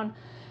sat down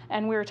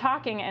and we were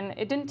talking, and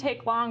it didn't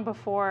take long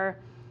before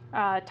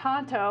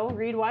Tonto,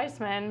 Reed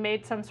Weissman,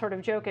 made some sort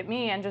of joke at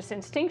me, and just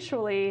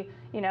instinctually,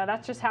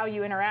 that's just how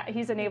you interact.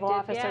 He's a naval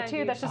officer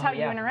too. That's just how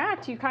you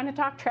interact. You kind of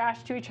talk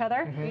trash to each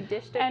other. You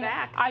dished it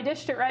back. I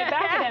dished it right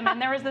back at him,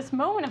 and there was this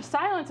moment of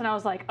silence, and I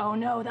was like, oh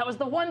no, that was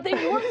the one thing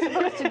you weren't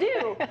supposed to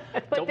do.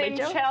 But then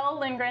Kjell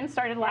Lindgren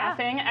started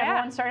laughing.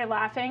 Everyone started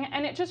laughing,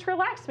 and it just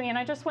relaxed me, and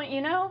I just went,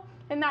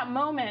 in that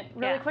moment,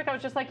 really quick, I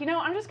was just like,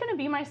 I'm just going to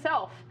be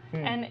myself.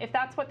 And if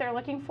that's what they're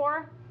looking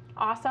for,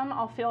 awesome,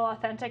 I'll feel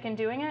authentic in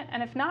doing it.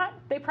 And if not,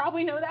 they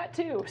probably know that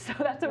too, so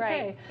that's okay.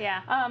 Right.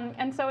 Yeah.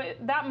 And so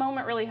that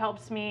moment really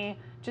helps me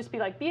just be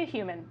like, be a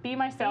human, be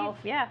myself,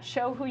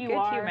 show who you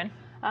are.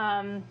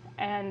 Human.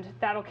 And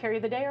that'll carry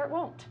the day or it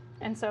won't.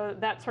 And so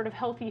that sort of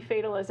healthy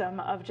fatalism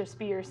of just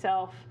be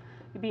yourself,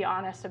 be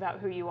honest about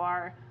who you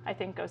are, I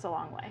think goes a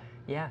long way.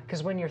 Yeah,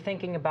 because when you're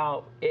thinking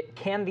about it,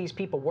 can these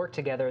people work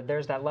together,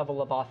 there's that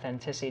level of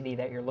authenticity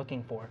that you're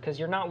looking for. Because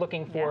you're not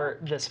looking for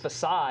this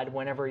facade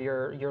whenever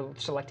you're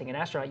selecting an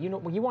astronaut. You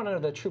want to know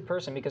the true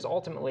person, because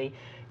ultimately,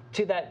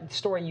 to that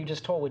story you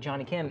just told with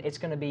Johnny Kim, it's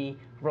going to be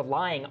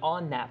relying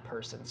on that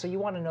person. So you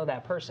want to know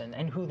that person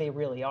and who they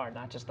really are,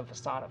 not just the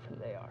facade of who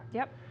they are.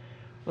 Yep.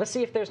 Let's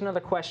see if there's another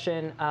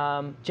question.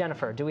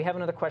 Jennifer, do we have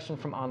another question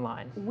from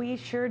online? We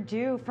sure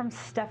do, from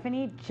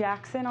Stephanie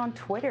Jackson on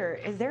Twitter.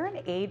 Is there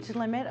an age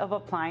limit of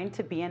applying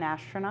to be an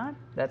astronaut?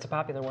 That's a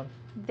popular one.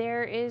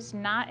 There is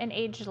not an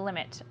age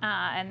limit,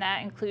 and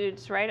that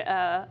includes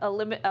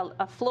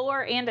a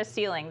floor and a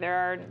ceiling.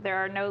 There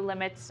are no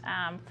limits.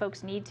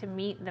 Folks need to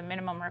meet the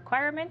minimum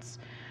requirements.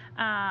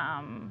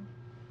 The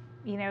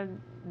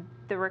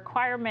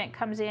requirement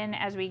comes in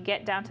as we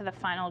get down to the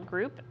final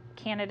group.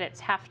 Candidates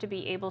have to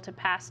be able to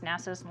pass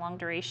NASA's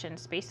long-duration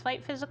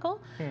spaceflight physical,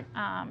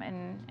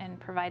 and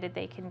provided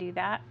they can do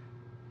that,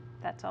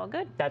 that's all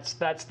good. That's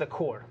the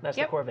core. That's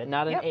the Yep. core of it.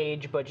 Not an Yep.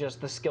 age, but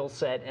just the skill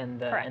set and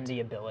Correct. the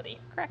ability.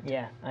 Correct.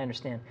 Yeah, I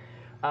understand.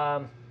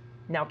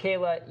 Now,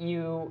 Kayla,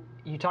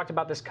 you talked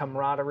about this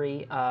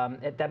camaraderie.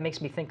 That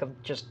makes me think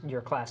of just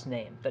your class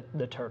name,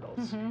 the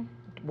Turtles.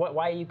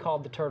 Why are you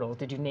called the Turtles?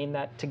 Did you name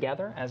that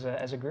together as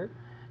a group?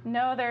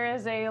 No, there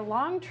is a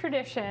long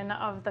tradition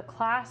of the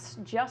class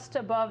just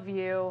above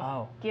you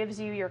gives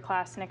you your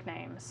class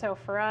nickname. So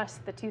for us,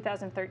 the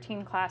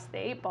 2013 class, the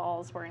 8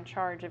 Balls, were in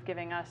charge of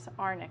giving us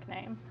our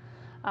nickname.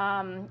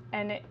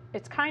 And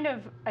it's kind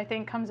of, I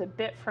think, comes a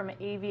bit from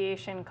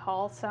aviation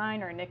call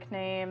sign or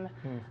nickname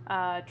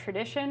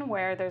tradition,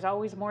 where there's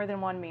always more than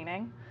one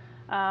meaning.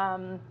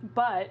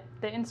 But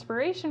the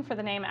inspiration for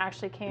the name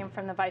actually came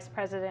from the vice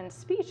president's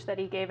speech that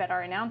he gave at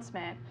our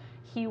announcement.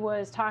 He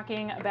was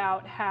talking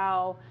about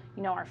how,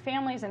 our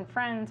families and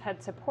friends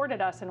had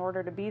supported us in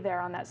order to be there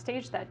on that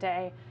stage that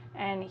day.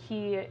 And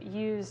he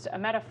used a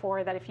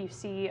metaphor that if you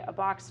see a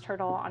box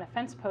turtle on a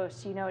fence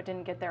post, it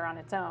didn't get there on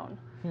its own.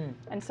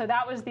 And so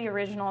that was the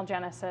original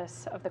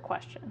genesis of the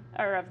question,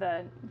 or of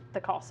the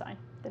call sign,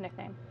 the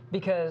nickname.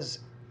 Because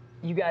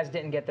you guys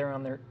didn't get there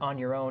on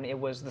your own. It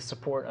was the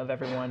support of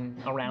everyone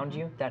around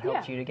you that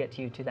helped you to get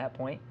you to that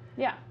point.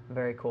 Yeah.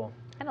 Very cool.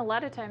 And a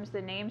lot of times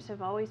the names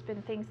have always been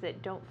things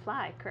that don't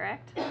fly,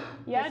 correct?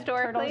 Yeah,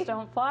 Historically, turtles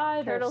don't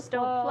fly. turtles they're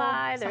don't slow,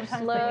 fly, they're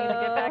sometimes slow. they need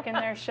to get back in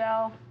their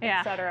shell, Yeah.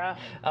 etc.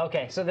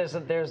 Okay, so there's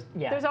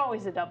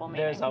Always a double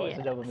meaning. There's always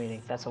a double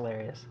meaning. That's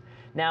hilarious.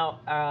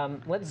 Now,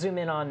 let's zoom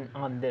in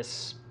on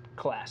this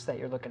class that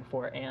you're looking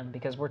for, Anne,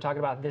 because we're talking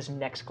about this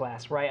next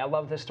class, right? I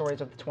love the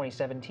stories of the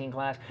 2017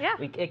 class. Yeah.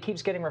 It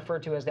keeps getting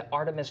referred to as the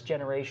Artemis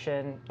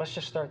generation. Let's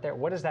just start there.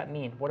 What does that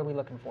mean? What are we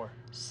looking for?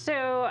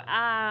 So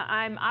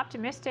I'm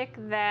optimistic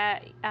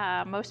that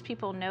most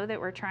people know that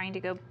we're trying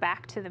to go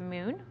back to the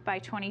moon by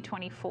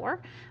 2024.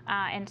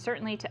 And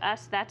certainly to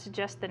us, that's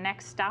just the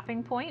next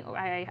stopping point.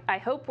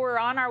 I hope we're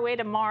on our way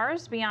to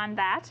Mars beyond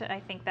that. I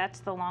think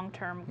that's the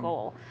long-term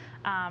goal.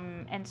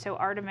 And so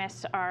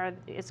Artemis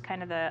is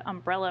kind of the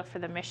umbrella for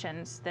the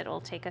missions that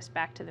will take us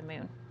back to the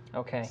moon.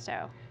 Okay.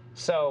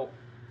 So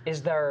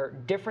is there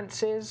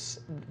differences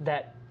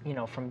that,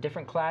 from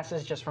different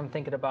classes, just from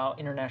thinking about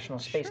International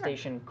Space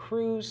Station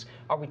crews?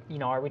 Are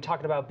we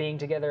talking about being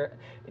together?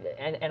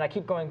 And I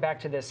keep going back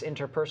to this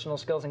interpersonal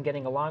skills and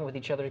getting along with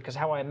each other, because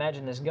how I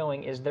imagine this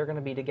going is they're going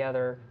to be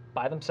together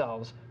by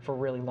themselves for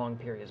really long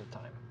periods of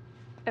time.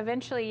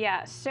 Eventually,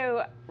 yeah.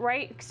 So,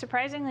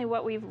 surprisingly,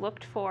 what we've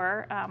looked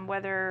for,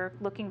 whether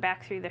looking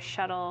back through the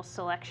shuttle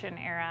selection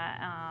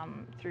era,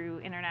 through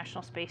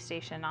International Space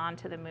Station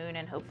onto the moon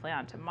and hopefully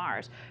onto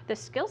Mars, the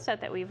skill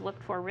set that we've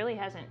looked for really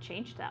hasn't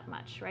changed that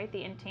much, right?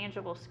 The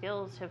intangible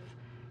skills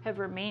have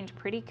remained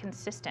pretty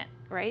consistent,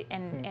 right?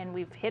 And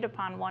we've hit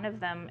upon one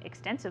of them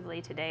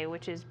extensively today,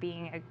 which is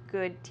being a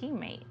good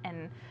teammate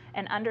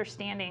and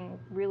understanding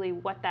really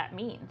what that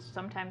means.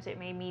 Sometimes it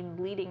may mean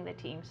leading the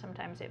team.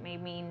 Sometimes it may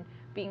mean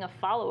being a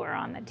follower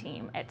on the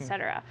team, et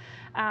cetera.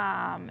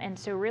 And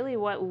so really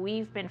what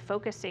we've been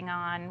focusing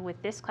on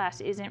with this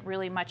class isn't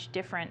really much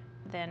different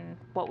than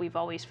what we've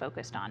always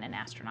focused on in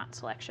astronaut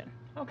selection.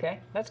 Okay,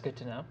 that's good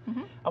to know.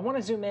 I want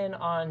to zoom in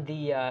on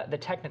the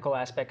technical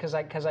aspect, because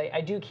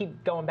I do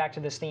keep going back to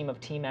this theme of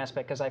team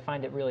aspect, because I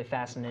find it really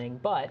fascinating.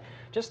 But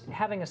just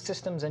having a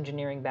systems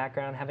engineering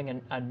background,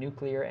 having a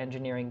nuclear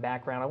engineering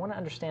background, I want to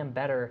understand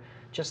better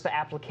just the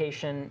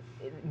application,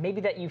 maybe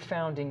that you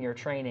found in your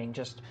training,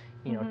 just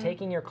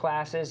taking your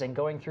classes and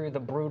going through the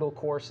brutal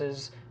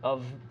courses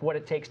of what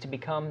it takes to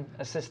become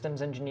a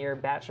systems engineer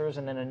bachelor's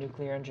and then a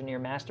nuclear engineer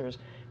master's.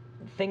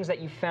 Things that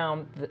you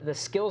found, the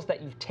skills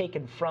that you've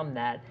taken from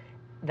that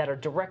are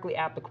directly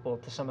applicable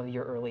to some of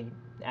your early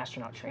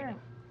astronaut training.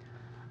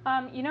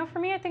 For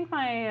me, I think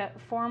my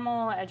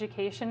formal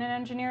education in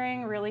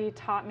engineering really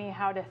taught me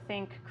how to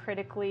think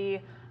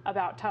critically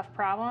about tough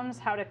problems,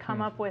 how to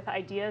come up with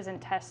ideas and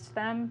test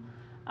them,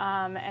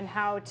 and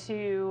how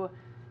to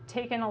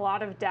take in a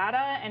lot of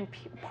data and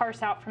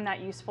parse out from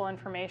that useful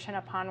information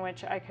upon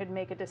which I could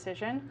make a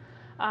decision.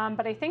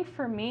 But I think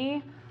for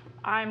me,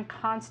 I'm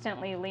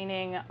constantly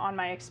leaning on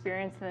my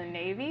experience in the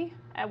Navy,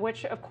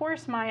 which of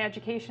course my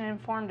education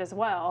informed as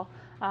well.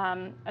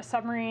 A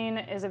submarine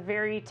is a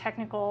very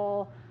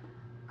technical,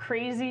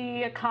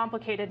 crazy,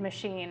 complicated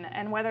machine,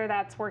 and whether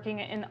that's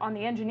working on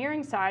the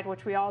engineering side,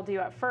 which we all do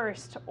at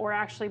first, or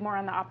actually more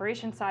on the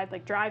operation side,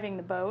 like driving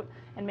the boat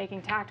and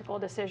making tactical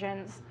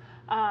decisions,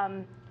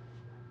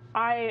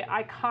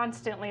 I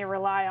constantly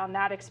rely on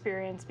that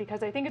experience,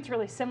 because I think it's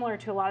really similar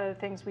to a lot of the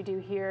things we do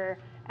here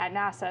at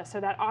NASA. So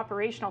that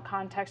operational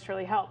context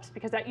really helps,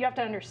 because you have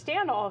to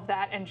understand all of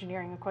that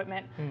engineering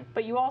equipment,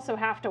 but you also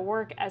have to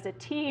work as a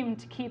team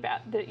to keep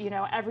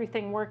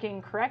everything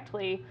working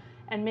correctly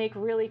and make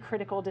really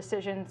critical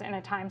decisions in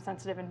a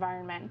time-sensitive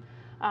environment.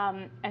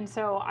 And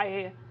so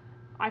I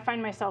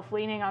find myself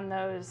leaning on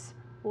those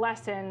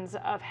lessons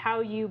of how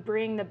you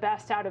bring the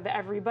best out of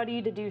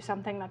everybody to do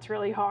something that's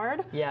really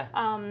hard. Yeah.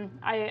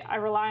 I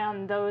rely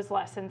on those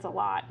lessons a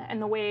lot,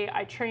 and the way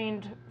I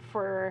trained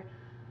for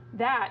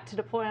that to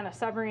deploy on a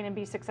submarine and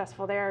be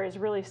successful there is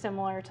really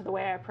similar to the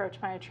way I approach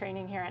my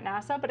training here at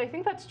NASA. But I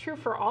think that's true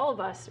for all of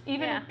us,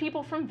 even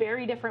people from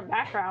very different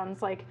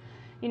backgrounds. Like,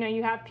 you know,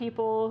 you have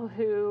people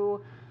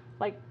who,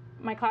 like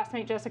my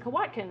classmate Jessica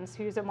Watkins,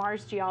 who's a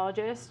Mars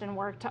geologist and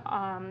worked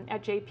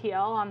at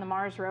JPL on the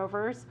Mars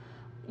rovers.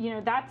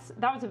 You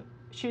know,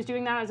 she was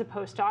doing that as a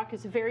postdoc.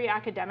 It's very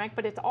academic,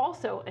 but it's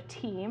also a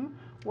team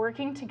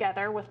working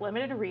together with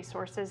limited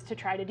resources to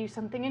try to do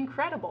something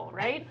incredible,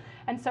 right?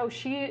 And so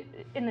she,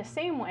 in the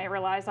same way,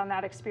 relies on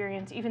that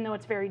experience, even though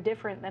it's very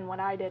different than what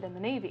I did in the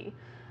Navy.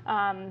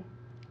 And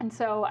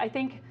so I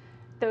think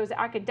those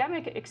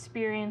academic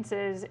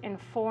experiences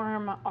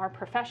inform our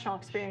professional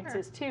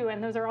experiences too,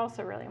 and those are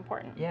also really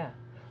important. Yeah.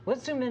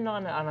 Let's zoom in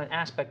on an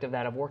aspect of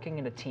that, of working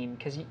in a team,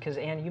 because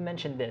Anne, you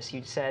mentioned this.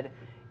 You said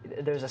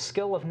there's a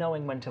skill of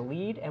knowing when to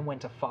lead and when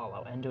to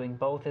follow, and doing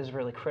both is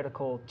really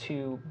critical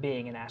to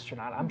being an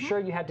astronaut. I'm sure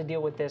you had to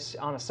deal with this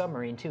on a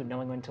submarine too,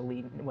 knowing when to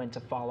lead and when to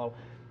follow.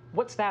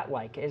 What's that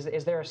like? Is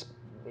there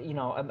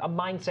a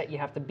mindset you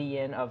have to be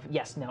in of,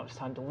 yes, now it's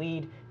time to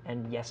lead,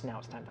 and yes, now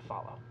it's time to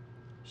follow?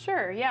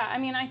 Sure, yeah. I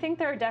mean, I think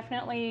there are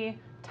definitely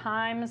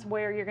times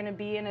where you're going to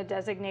be in a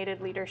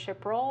designated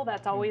leadership role.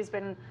 That's always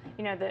been,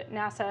 you know, the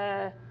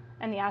NASA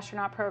and the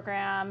astronaut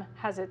program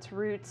has its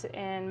roots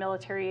in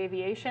military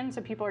aviation,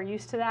 so people are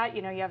used to that.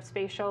 You know, you have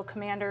space shuttle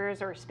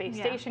commanders or space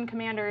station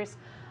commanders,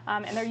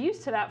 and they're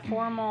used to that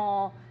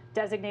formal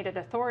designated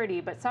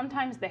authority, but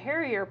sometimes the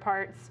hairier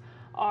parts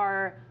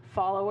are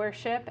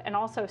followership and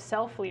also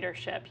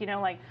self-leadership. You know,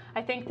 like,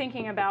 I think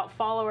thinking about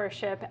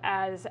followership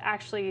as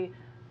actually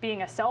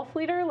being a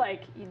self-leader,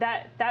 like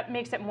that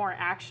makes it more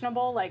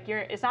actionable. Like,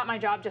 it's not my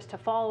job just to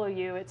follow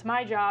you, it's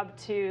my job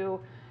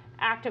to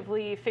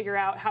actively figure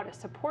out how to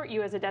support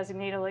you as a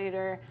designated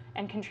leader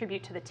and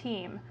contribute to the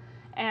team.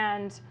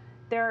 And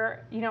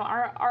there, you know,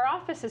 our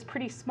office is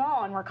pretty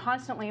small and we're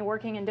constantly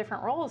working in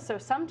different roles. So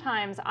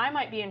sometimes I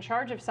might be in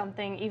charge of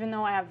something even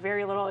though I have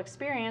very little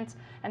experience,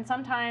 and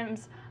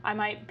sometimes I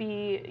might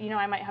be, you know,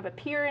 I might have a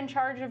peer in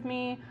charge of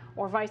me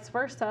or vice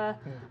versa.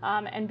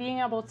 And being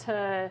able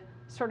to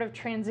sort of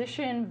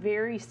transition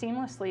very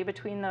seamlessly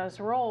between those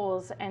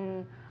roles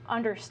and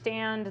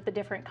understand the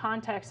different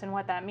contexts and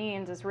what that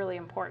means is really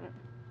important.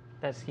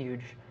 That's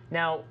huge.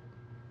 Now,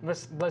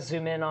 let's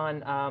zoom in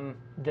on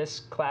this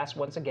class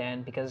once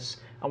again, because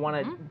I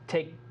want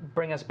to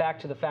bring us back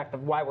to the fact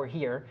of why we're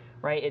here.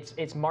 Right?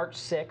 It's March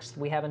 6th.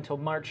 We have until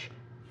March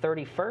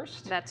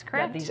 31st. That's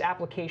correct. That these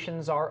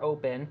applications are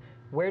open.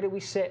 Where do we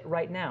sit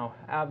right now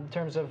in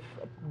terms of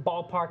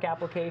ballpark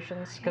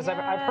applications? Because I've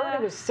heard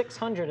it was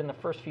 600 in the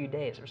first few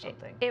days or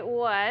something. It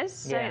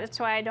was. Yeah. That's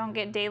why I don't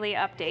get daily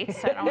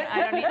updates.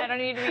 I don't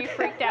need to be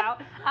freaked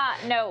out.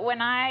 No,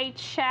 when I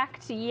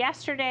checked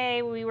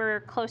yesterday, we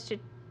were close to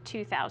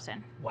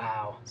 2,000.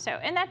 Wow. So,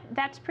 and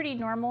that's pretty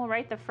normal,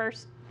 right?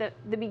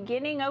 The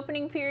beginning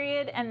opening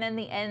period and then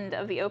the end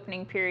of the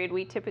opening period,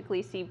 we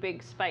typically see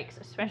big spikes,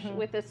 especially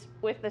with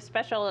the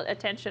special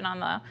attention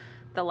on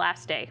the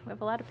last day. We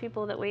have a lot of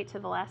people that wait to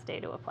the last day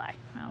to apply.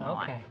 I don't know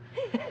why.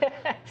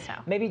 So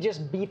maybe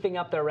just beefing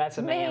up their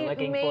resume and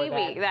looking for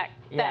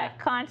that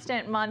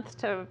constant month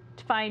to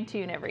fine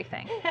tune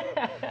everything.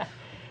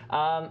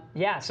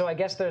 So I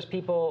guess there's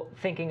people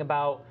thinking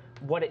about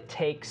what it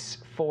takes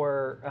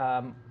for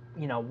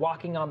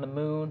walking on the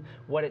moon,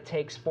 what it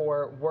takes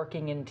for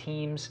working in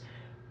teams.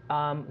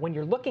 When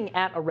you're looking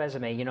at a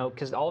resume, you know,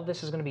 because all of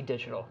this is going to be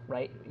digital,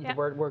 right? Yep.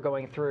 We're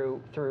going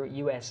through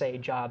USA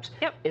Jobs.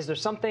 Yep. Is there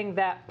something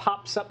that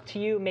pops up to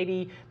you,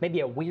 maybe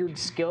a weird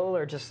skill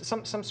or just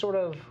some sort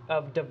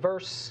of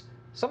diverse,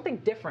 something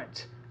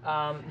different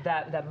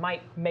that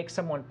might make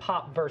someone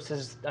pop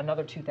versus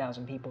another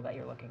 2,000 people that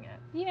you're looking at?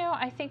 You know,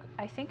 I think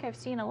I've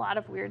seen a lot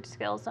of weird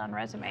skills on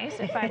resumes,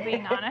 if I'm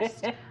being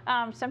honest.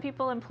 Some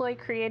people employ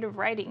creative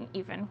writing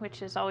even,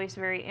 which is always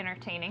very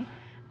entertaining.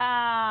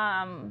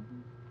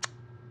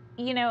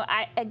 You know,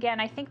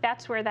 I think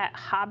that's where that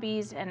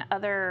hobbies and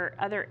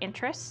other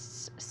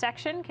interests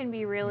section can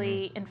be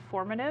really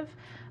informative.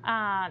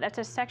 That's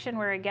a section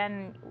where,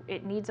 again,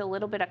 it needs a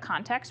little bit of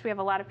context. We have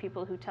a lot of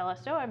people who tell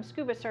us, oh, I'm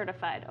scuba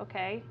certified.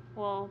 Okay,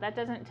 well, that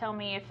doesn't tell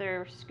me if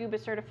they're scuba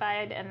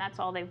certified and that's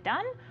all they've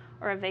done,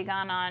 or have they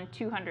gone on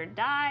 200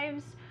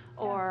 dives,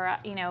 or,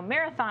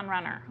 marathon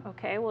runner.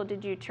 Okay, well,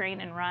 did you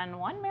train and run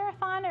one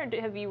marathon, or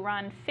have you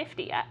run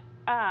 50?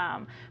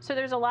 So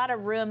there's a lot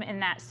of room in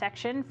that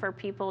section for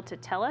people to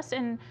tell us.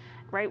 And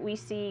we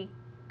see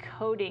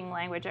coding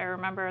language. I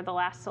remember the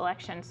last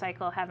selection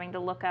cycle having to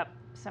look up,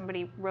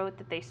 somebody wrote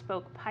that they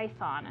spoke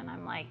Python, and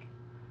I'm like,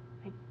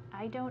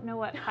 I don't know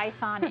what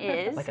Python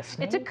is. Like a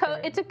snake?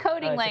 It's a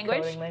coding language.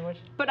 It's a coding language.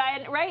 But so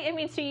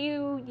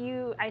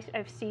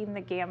I've seen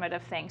the gamut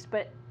of things,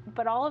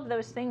 but all of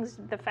those things,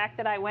 the fact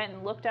that I went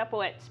and looked up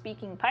what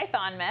speaking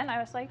Python meant, I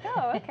was like,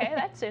 oh, okay,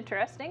 that's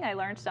interesting. I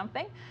learned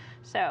something.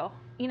 So,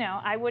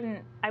 I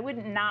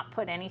wouldn't not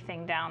put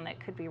anything down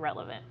that could be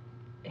relevant.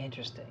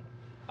 Interesting.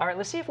 All right,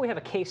 let's see if we have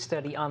a case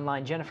study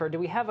online. Jennifer, do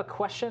we have a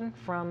question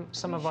from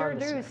some of our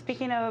listeners? Sure do.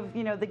 Speaking of,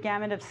 the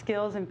gamut of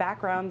skills and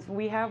backgrounds,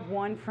 we have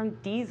one from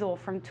Diesel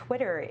from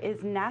Twitter. Is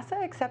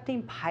NASA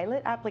accepting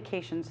pilot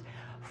applications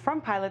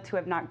from pilots who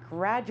have not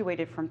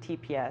graduated from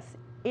TPS?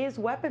 Is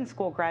weapons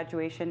school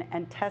graduation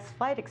and test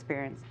flight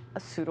experience a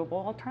suitable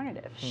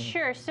alternative?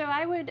 Sure. So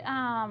I would,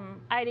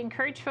 I'd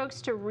encourage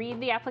folks to read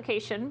the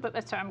application.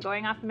 But so I'm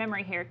going off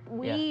memory here.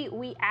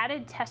 We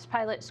added test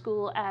pilot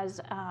school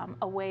as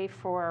a way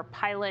for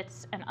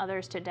pilots and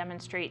others to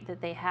demonstrate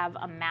that they have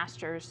a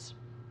master's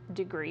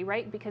degree,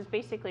 right? Because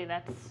basically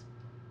that's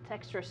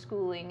extra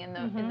schooling in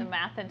the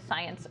math and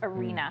science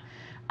arena.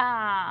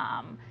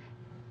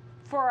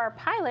 For our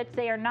pilots,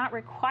 they are not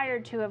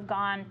required to have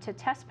gone to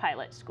test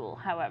pilot school.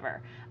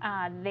 However,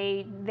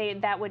 they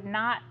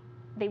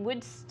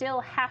would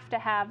still have to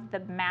have the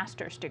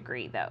master's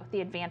degree, though,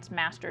 the advanced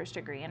master's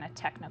degree in a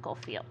technical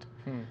field.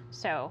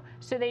 So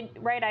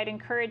I'd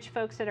encourage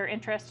folks that are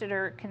interested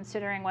or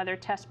considering whether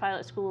test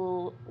pilot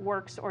school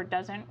works or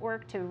doesn't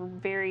work to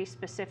very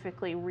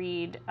specifically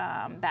read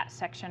that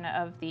section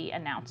of the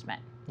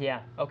announcement.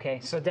 Yeah. Okay.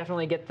 So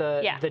definitely get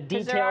the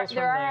details from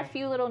there are a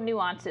few little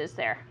nuances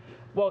there.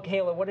 Well,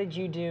 Kayla, what did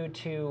you do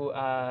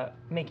to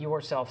make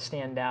yourself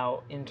stand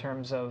out in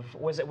terms of,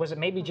 was it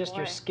maybe just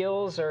your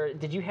skills, or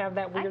did you have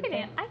that weird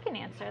thing? I can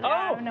answer that. Oh!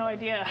 I have no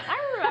idea.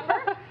 I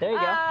remember. There you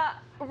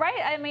go.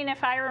 Right. I mean,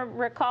 if I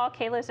recall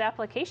Kayla's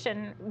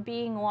application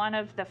being one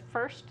of the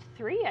first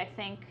 3, I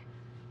think,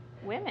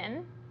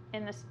 women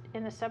in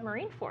the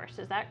submarine force.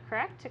 Is that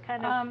correct? To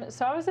kind of.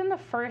 So I was in the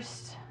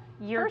first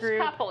year First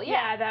group. couple,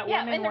 that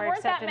women and there were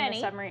weren't that accepted in the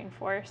many. submarine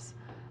force.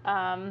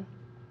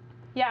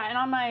 Yeah, and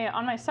on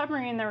my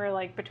submarine there were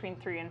like between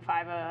 3 and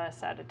 5 of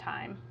us at a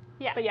time.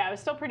 Yeah. But yeah, it was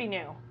still pretty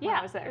new when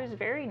I was there. It was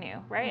very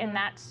new, right? And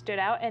that stood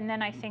out. And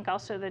then I think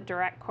also the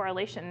direct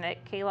correlation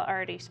that Kayla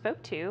already spoke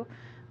to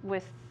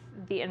with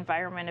the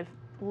environment of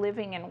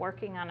living and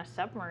working on a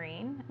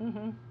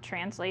submarine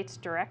translates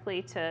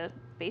directly to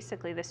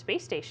basically the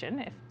space station.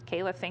 If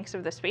Kayla thinks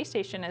of the space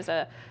station as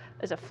a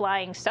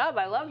flying sub,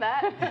 I love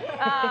that.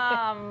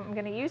 I'm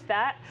going to use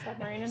that.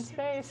 Submarine in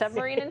space.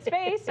 Submarine in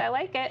space. I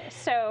like it.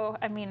 So,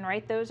 I mean,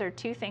 right, those are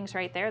 2 things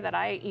right there that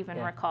I even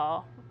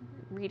recall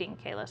reading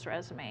Kayla's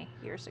resume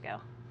years ago.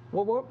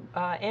 Well,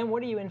 Anne,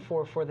 what are you in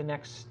for the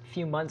next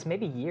few months,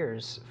 maybe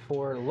years,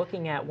 for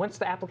looking at once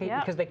the application,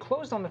 because they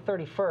closed on the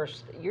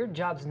 31st, your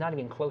job's not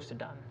even close to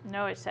done.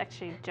 No, it's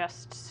actually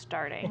just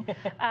starting.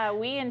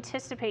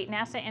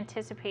 NASA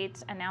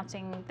anticipates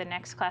announcing the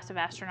next class of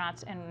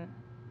astronauts in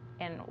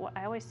what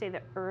I always say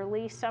the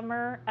early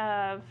summer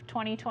of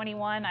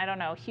 2021. I don't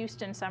know,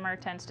 Houston summer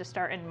tends to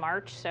start in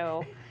March,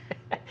 so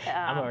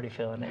I'm already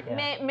feeling it.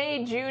 Yeah.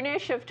 May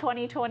June-ish of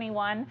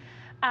 2021.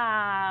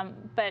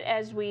 But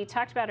as we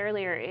talked about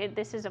earlier,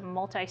 this is a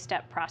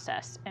multi-step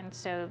process, and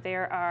so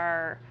there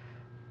are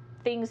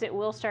things that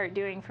we'll start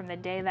doing from the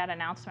day that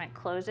announcement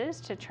closes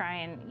to try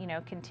and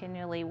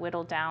continually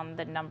whittle down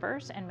the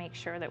numbers and make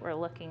sure that we're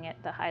looking at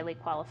the highly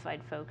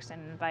qualified folks and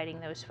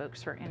inviting those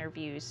folks for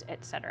interviews,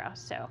 et cetera.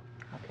 So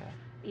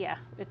yeah,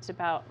 it's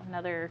about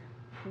another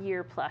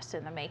year plus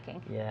in the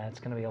making. Yeah, it's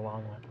going to be a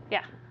long one.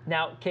 Yeah.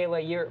 Now,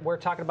 Kayla, we're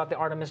talking about the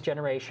Artemis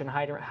generation,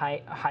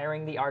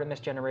 hiring the Artemis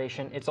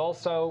generation. It's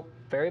also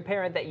very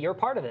apparent that you're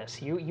part of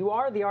this. You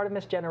are the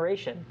Artemis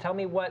generation. Tell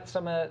me what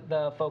some of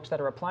the folks that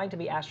are applying to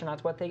be astronauts,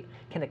 what they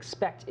can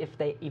expect if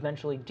they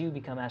eventually do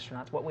become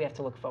astronauts, what we have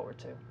to look forward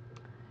to.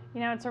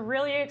 It's a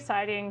really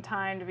exciting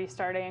time to be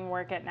starting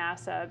work at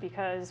NASA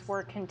because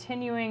we're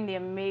continuing the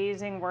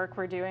amazing work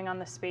we're doing on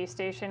the space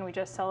station. We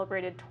just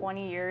celebrated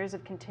 20 years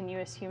of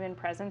continuous human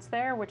presence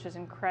there, which is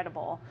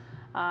incredible.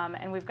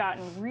 And we've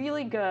gotten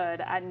really good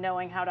at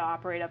knowing how to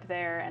operate up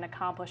there and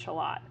accomplish a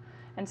lot.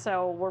 And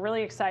so we're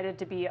really excited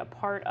to be a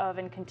part of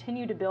and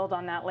continue to build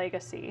on that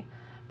legacy.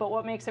 But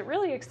what makes it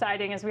really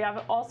exciting is we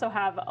also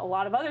have a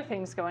lot of other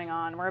things going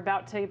on. We're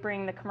about to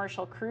bring the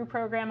Commercial Crew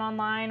Program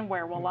online,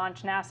 where we'll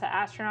launch NASA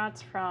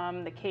astronauts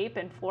from the Cape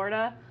in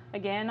Florida,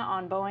 again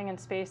on Boeing and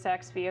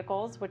SpaceX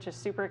vehicles, which is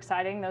super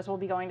exciting. Those will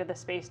be going to the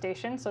space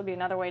station, so it'll be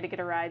another way to get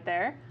a ride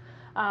there.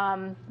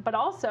 But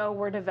also,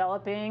 we're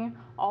developing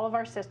all of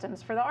our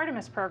systems for the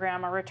Artemis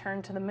program, our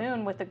return to the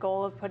moon, with the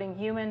goal of putting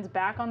humans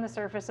back on the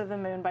surface of the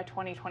moon by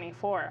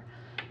 2024.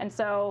 And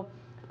so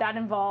that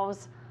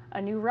involves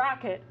a new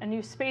rocket, a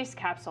new space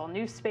capsule,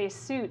 new space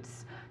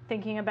suits,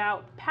 thinking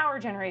about power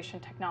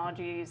generation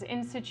technologies,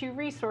 in situ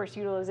resource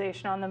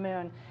utilization on the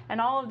moon, and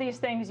all of these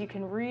things you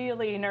can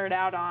really nerd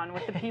out on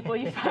with the people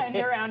you find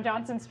around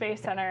Johnson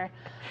Space Center.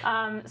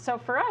 So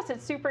for us,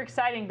 it's super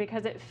exciting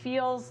because it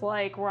feels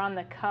like we're on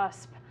the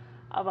cusp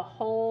of a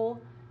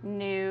whole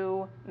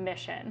new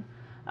mission.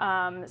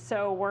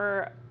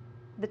 The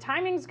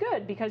timing's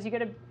good because you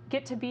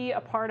get to be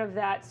a part of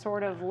that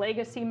sort of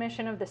legacy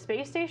mission of the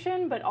space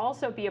station, but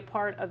also be a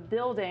part of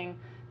building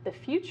the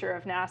future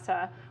of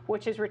NASA,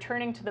 which is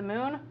returning to the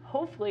moon,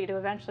 hopefully to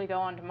eventually go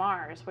on to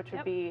Mars, which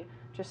would be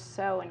just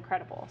so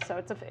incredible. So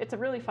it's a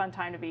really fun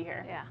time to be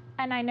here. Yeah,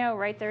 and I know,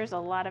 right, there's a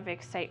lot of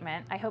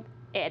excitement. I hope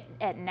at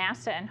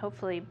NASA and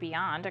hopefully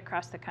beyond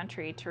across the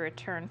country to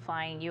return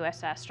flying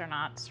U.S.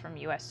 astronauts from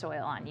U.S.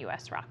 soil on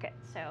U.S.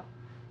 rockets. So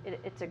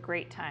it's a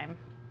great time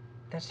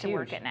That's to huge.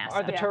 work at NASA.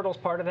 Are the turtles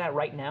part of that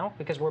right now?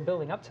 Because we're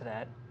building up to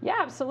that. Yeah,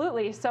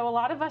 absolutely. So a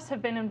lot of us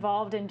have been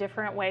involved in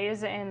different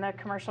ways in the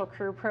commercial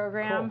crew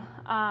program.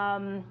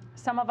 Cool.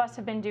 Some of us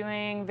have been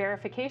doing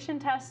verification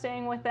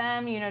testing with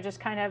them, just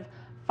kind of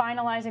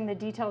finalizing the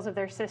details of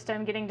their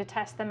system, getting to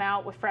test them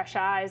out with fresh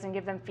eyes and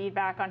give them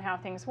feedback on how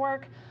things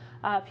work.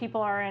 People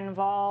are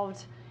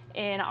involved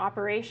in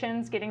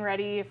operations, getting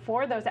ready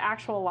for those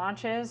actual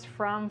launches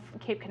from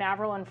Cape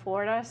Canaveral in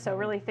Florida. So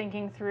really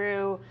thinking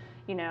through,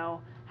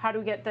 how do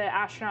we get the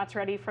astronauts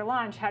ready for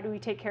launch? How do we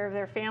take care of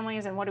their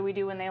families? And what do we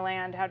do when they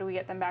land? How do we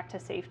get them back to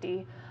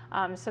safety?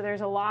 So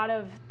there's a lot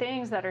of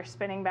things that are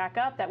spinning back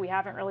up that we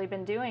haven't really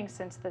been doing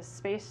since the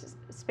space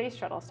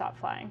shuttle stopped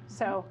flying.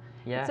 So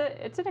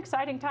it's an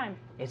exciting time.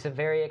 It's a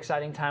very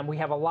exciting time. We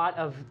have a lot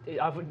of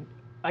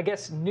I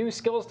guess, new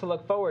skills to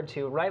look forward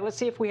to, right? Let's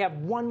see if we have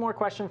one more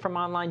question from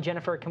online.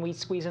 Jennifer, can we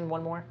squeeze in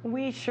one more?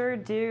 We sure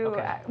do.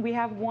 Okay. We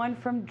have one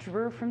from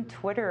Drew from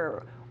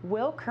Twitter.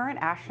 Will current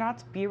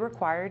astronauts be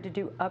required to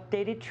do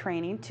updated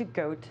training to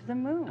go to the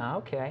moon?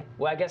 Okay.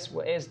 Well, I guess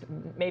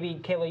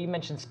maybe, Kayla, you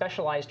mentioned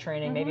specialized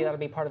training. Maybe that'll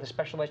be part of the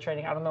specialized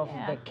training. I don't know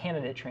if the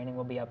candidate training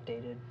will be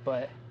updated,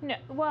 but... No,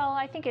 well,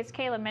 I think as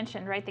Kayla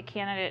mentioned, right, the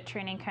candidate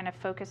training kind of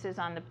focuses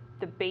on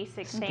the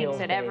basic things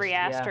that every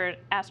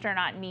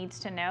astronaut needs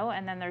to know,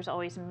 and then there's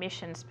always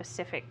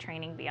mission-specific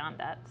training beyond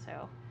that,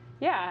 so...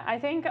 Yeah, I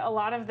think a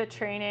lot of the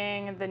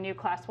training the new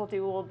class will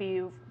do will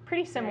be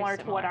pretty similar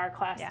to what our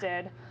class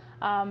did.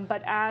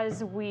 But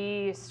as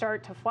we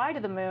start to fly to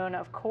the moon,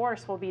 of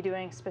course, we'll be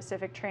doing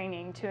specific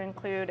training to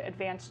include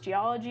advanced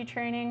geology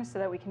training so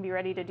that we can be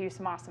ready to do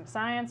some awesome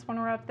science when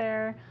we're up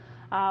there.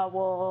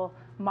 We'll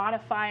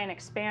modify and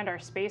expand our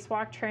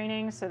spacewalk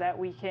training so that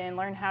we can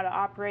learn how to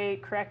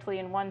operate correctly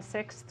in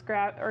 1/6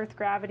 Earth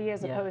gravity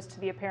as opposed to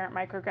the apparent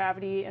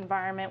microgravity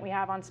environment we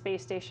have on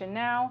space station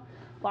now.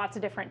 Lots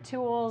of different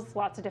tools,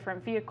 lots of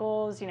different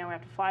vehicles. We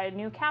have to fly a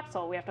new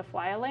capsule. We have to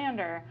fly a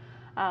lander.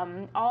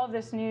 All of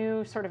this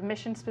new sort of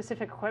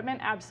mission-specific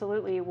equipment,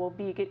 absolutely, we'll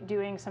be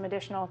doing some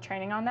additional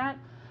training on that.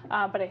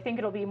 But I think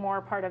it'll be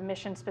more part of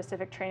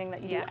mission-specific training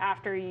that you do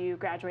after you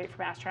graduate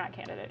from astronaut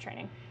candidate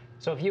training.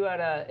 So if you had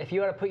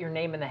to put your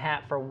name in the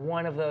hat for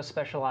one of those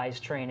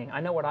specialized training, I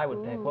know what I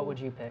would pick. What would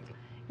you pick?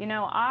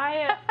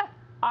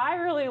 I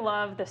really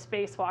love the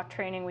spacewalk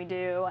training we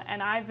do,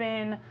 and I've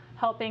been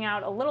helping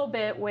out a little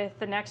bit with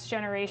the next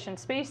generation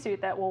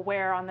spacesuit that we'll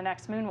wear on the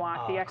next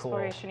moonwalk, the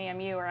Exploration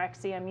EMU or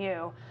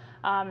XEMU.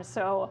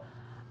 So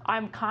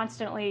I'm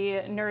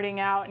constantly nerding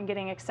out and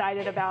getting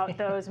excited about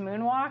those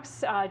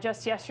moonwalks.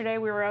 Just yesterday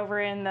we were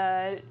over in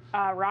the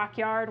rock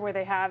yard where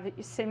they have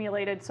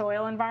simulated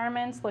soil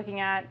environments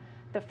looking at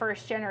the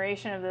first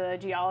generation of the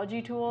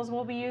geology tools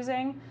we'll be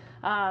using.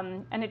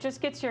 And it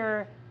just gets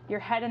your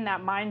head in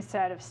that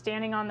mindset of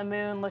standing on the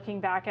moon, looking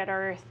back at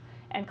Earth,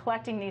 and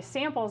collecting these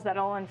samples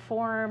that'll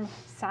inform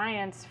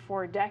science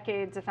for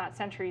decades, if not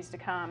centuries to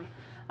come.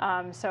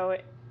 So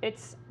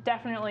it's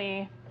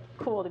definitely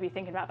cool to be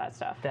thinking about that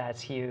stuff.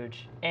 That's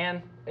huge.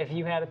 And if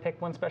you had to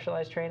pick one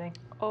specialized training?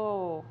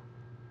 Oh,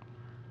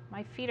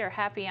 my feet are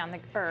happy on the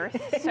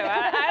Earth, so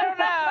I don't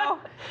know.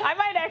 I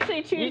might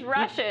actually choose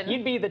Russian.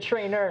 You'd be the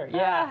trainer.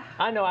 Yeah,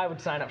 I know I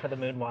would sign up for the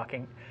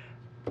moonwalking.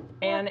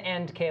 Anne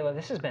and Kayla,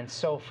 this has been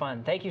so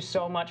fun. Thank you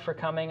so much for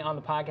coming on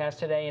the podcast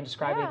today and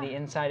describing the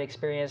inside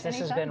experience. This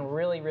has been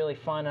really, really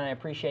fun, and I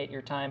appreciate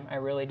your time. I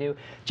really do.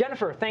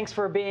 Jennifer, thanks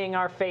for being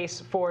our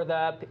face for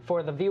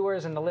the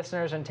viewers and the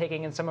listeners and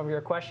taking in some of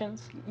your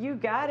questions. You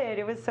got it.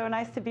 It was so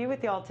nice to be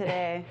with y'all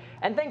today.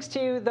 And thanks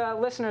to the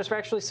listeners for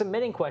actually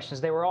submitting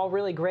questions. They were all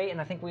really great, and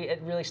I think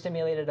it really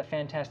stimulated a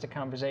fantastic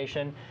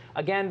conversation.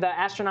 Again, the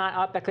astronaut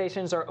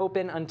applications are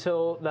open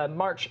until the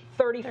March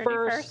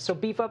 31st. So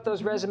beef up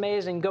those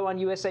resumes and go on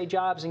USA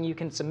Jobs, and you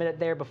can submit it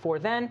there before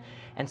then.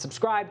 And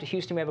subscribe to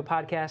Houston We Have a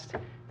Podcast.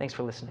 Thanks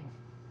for listening.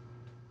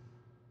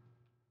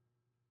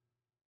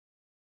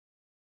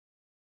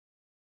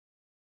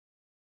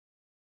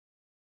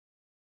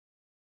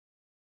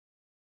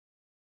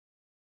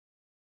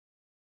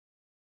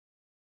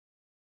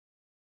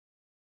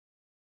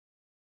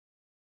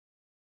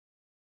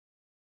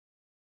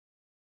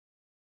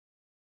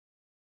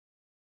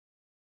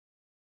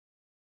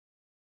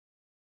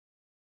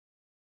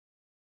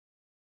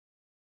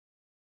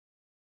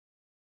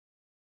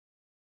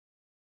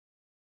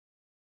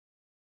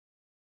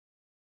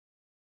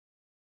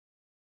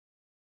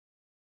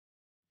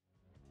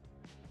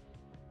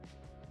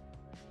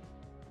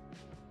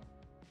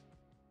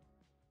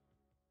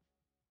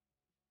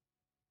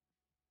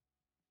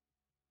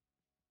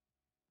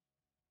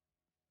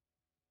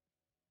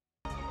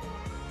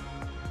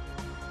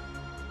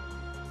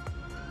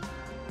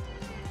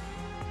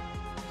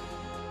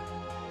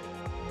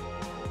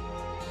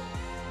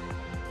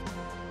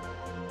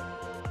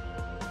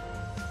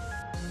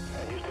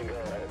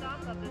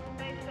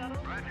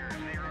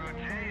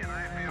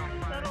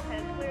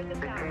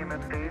 Became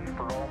a stage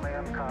for all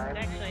mankind.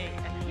 It's actually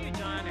a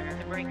huge honor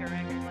to break a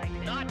record like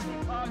this. Not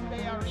because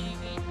they are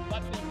easy,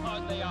 but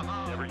because they are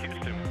hard. Never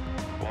Houston,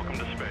 welcome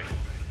to space.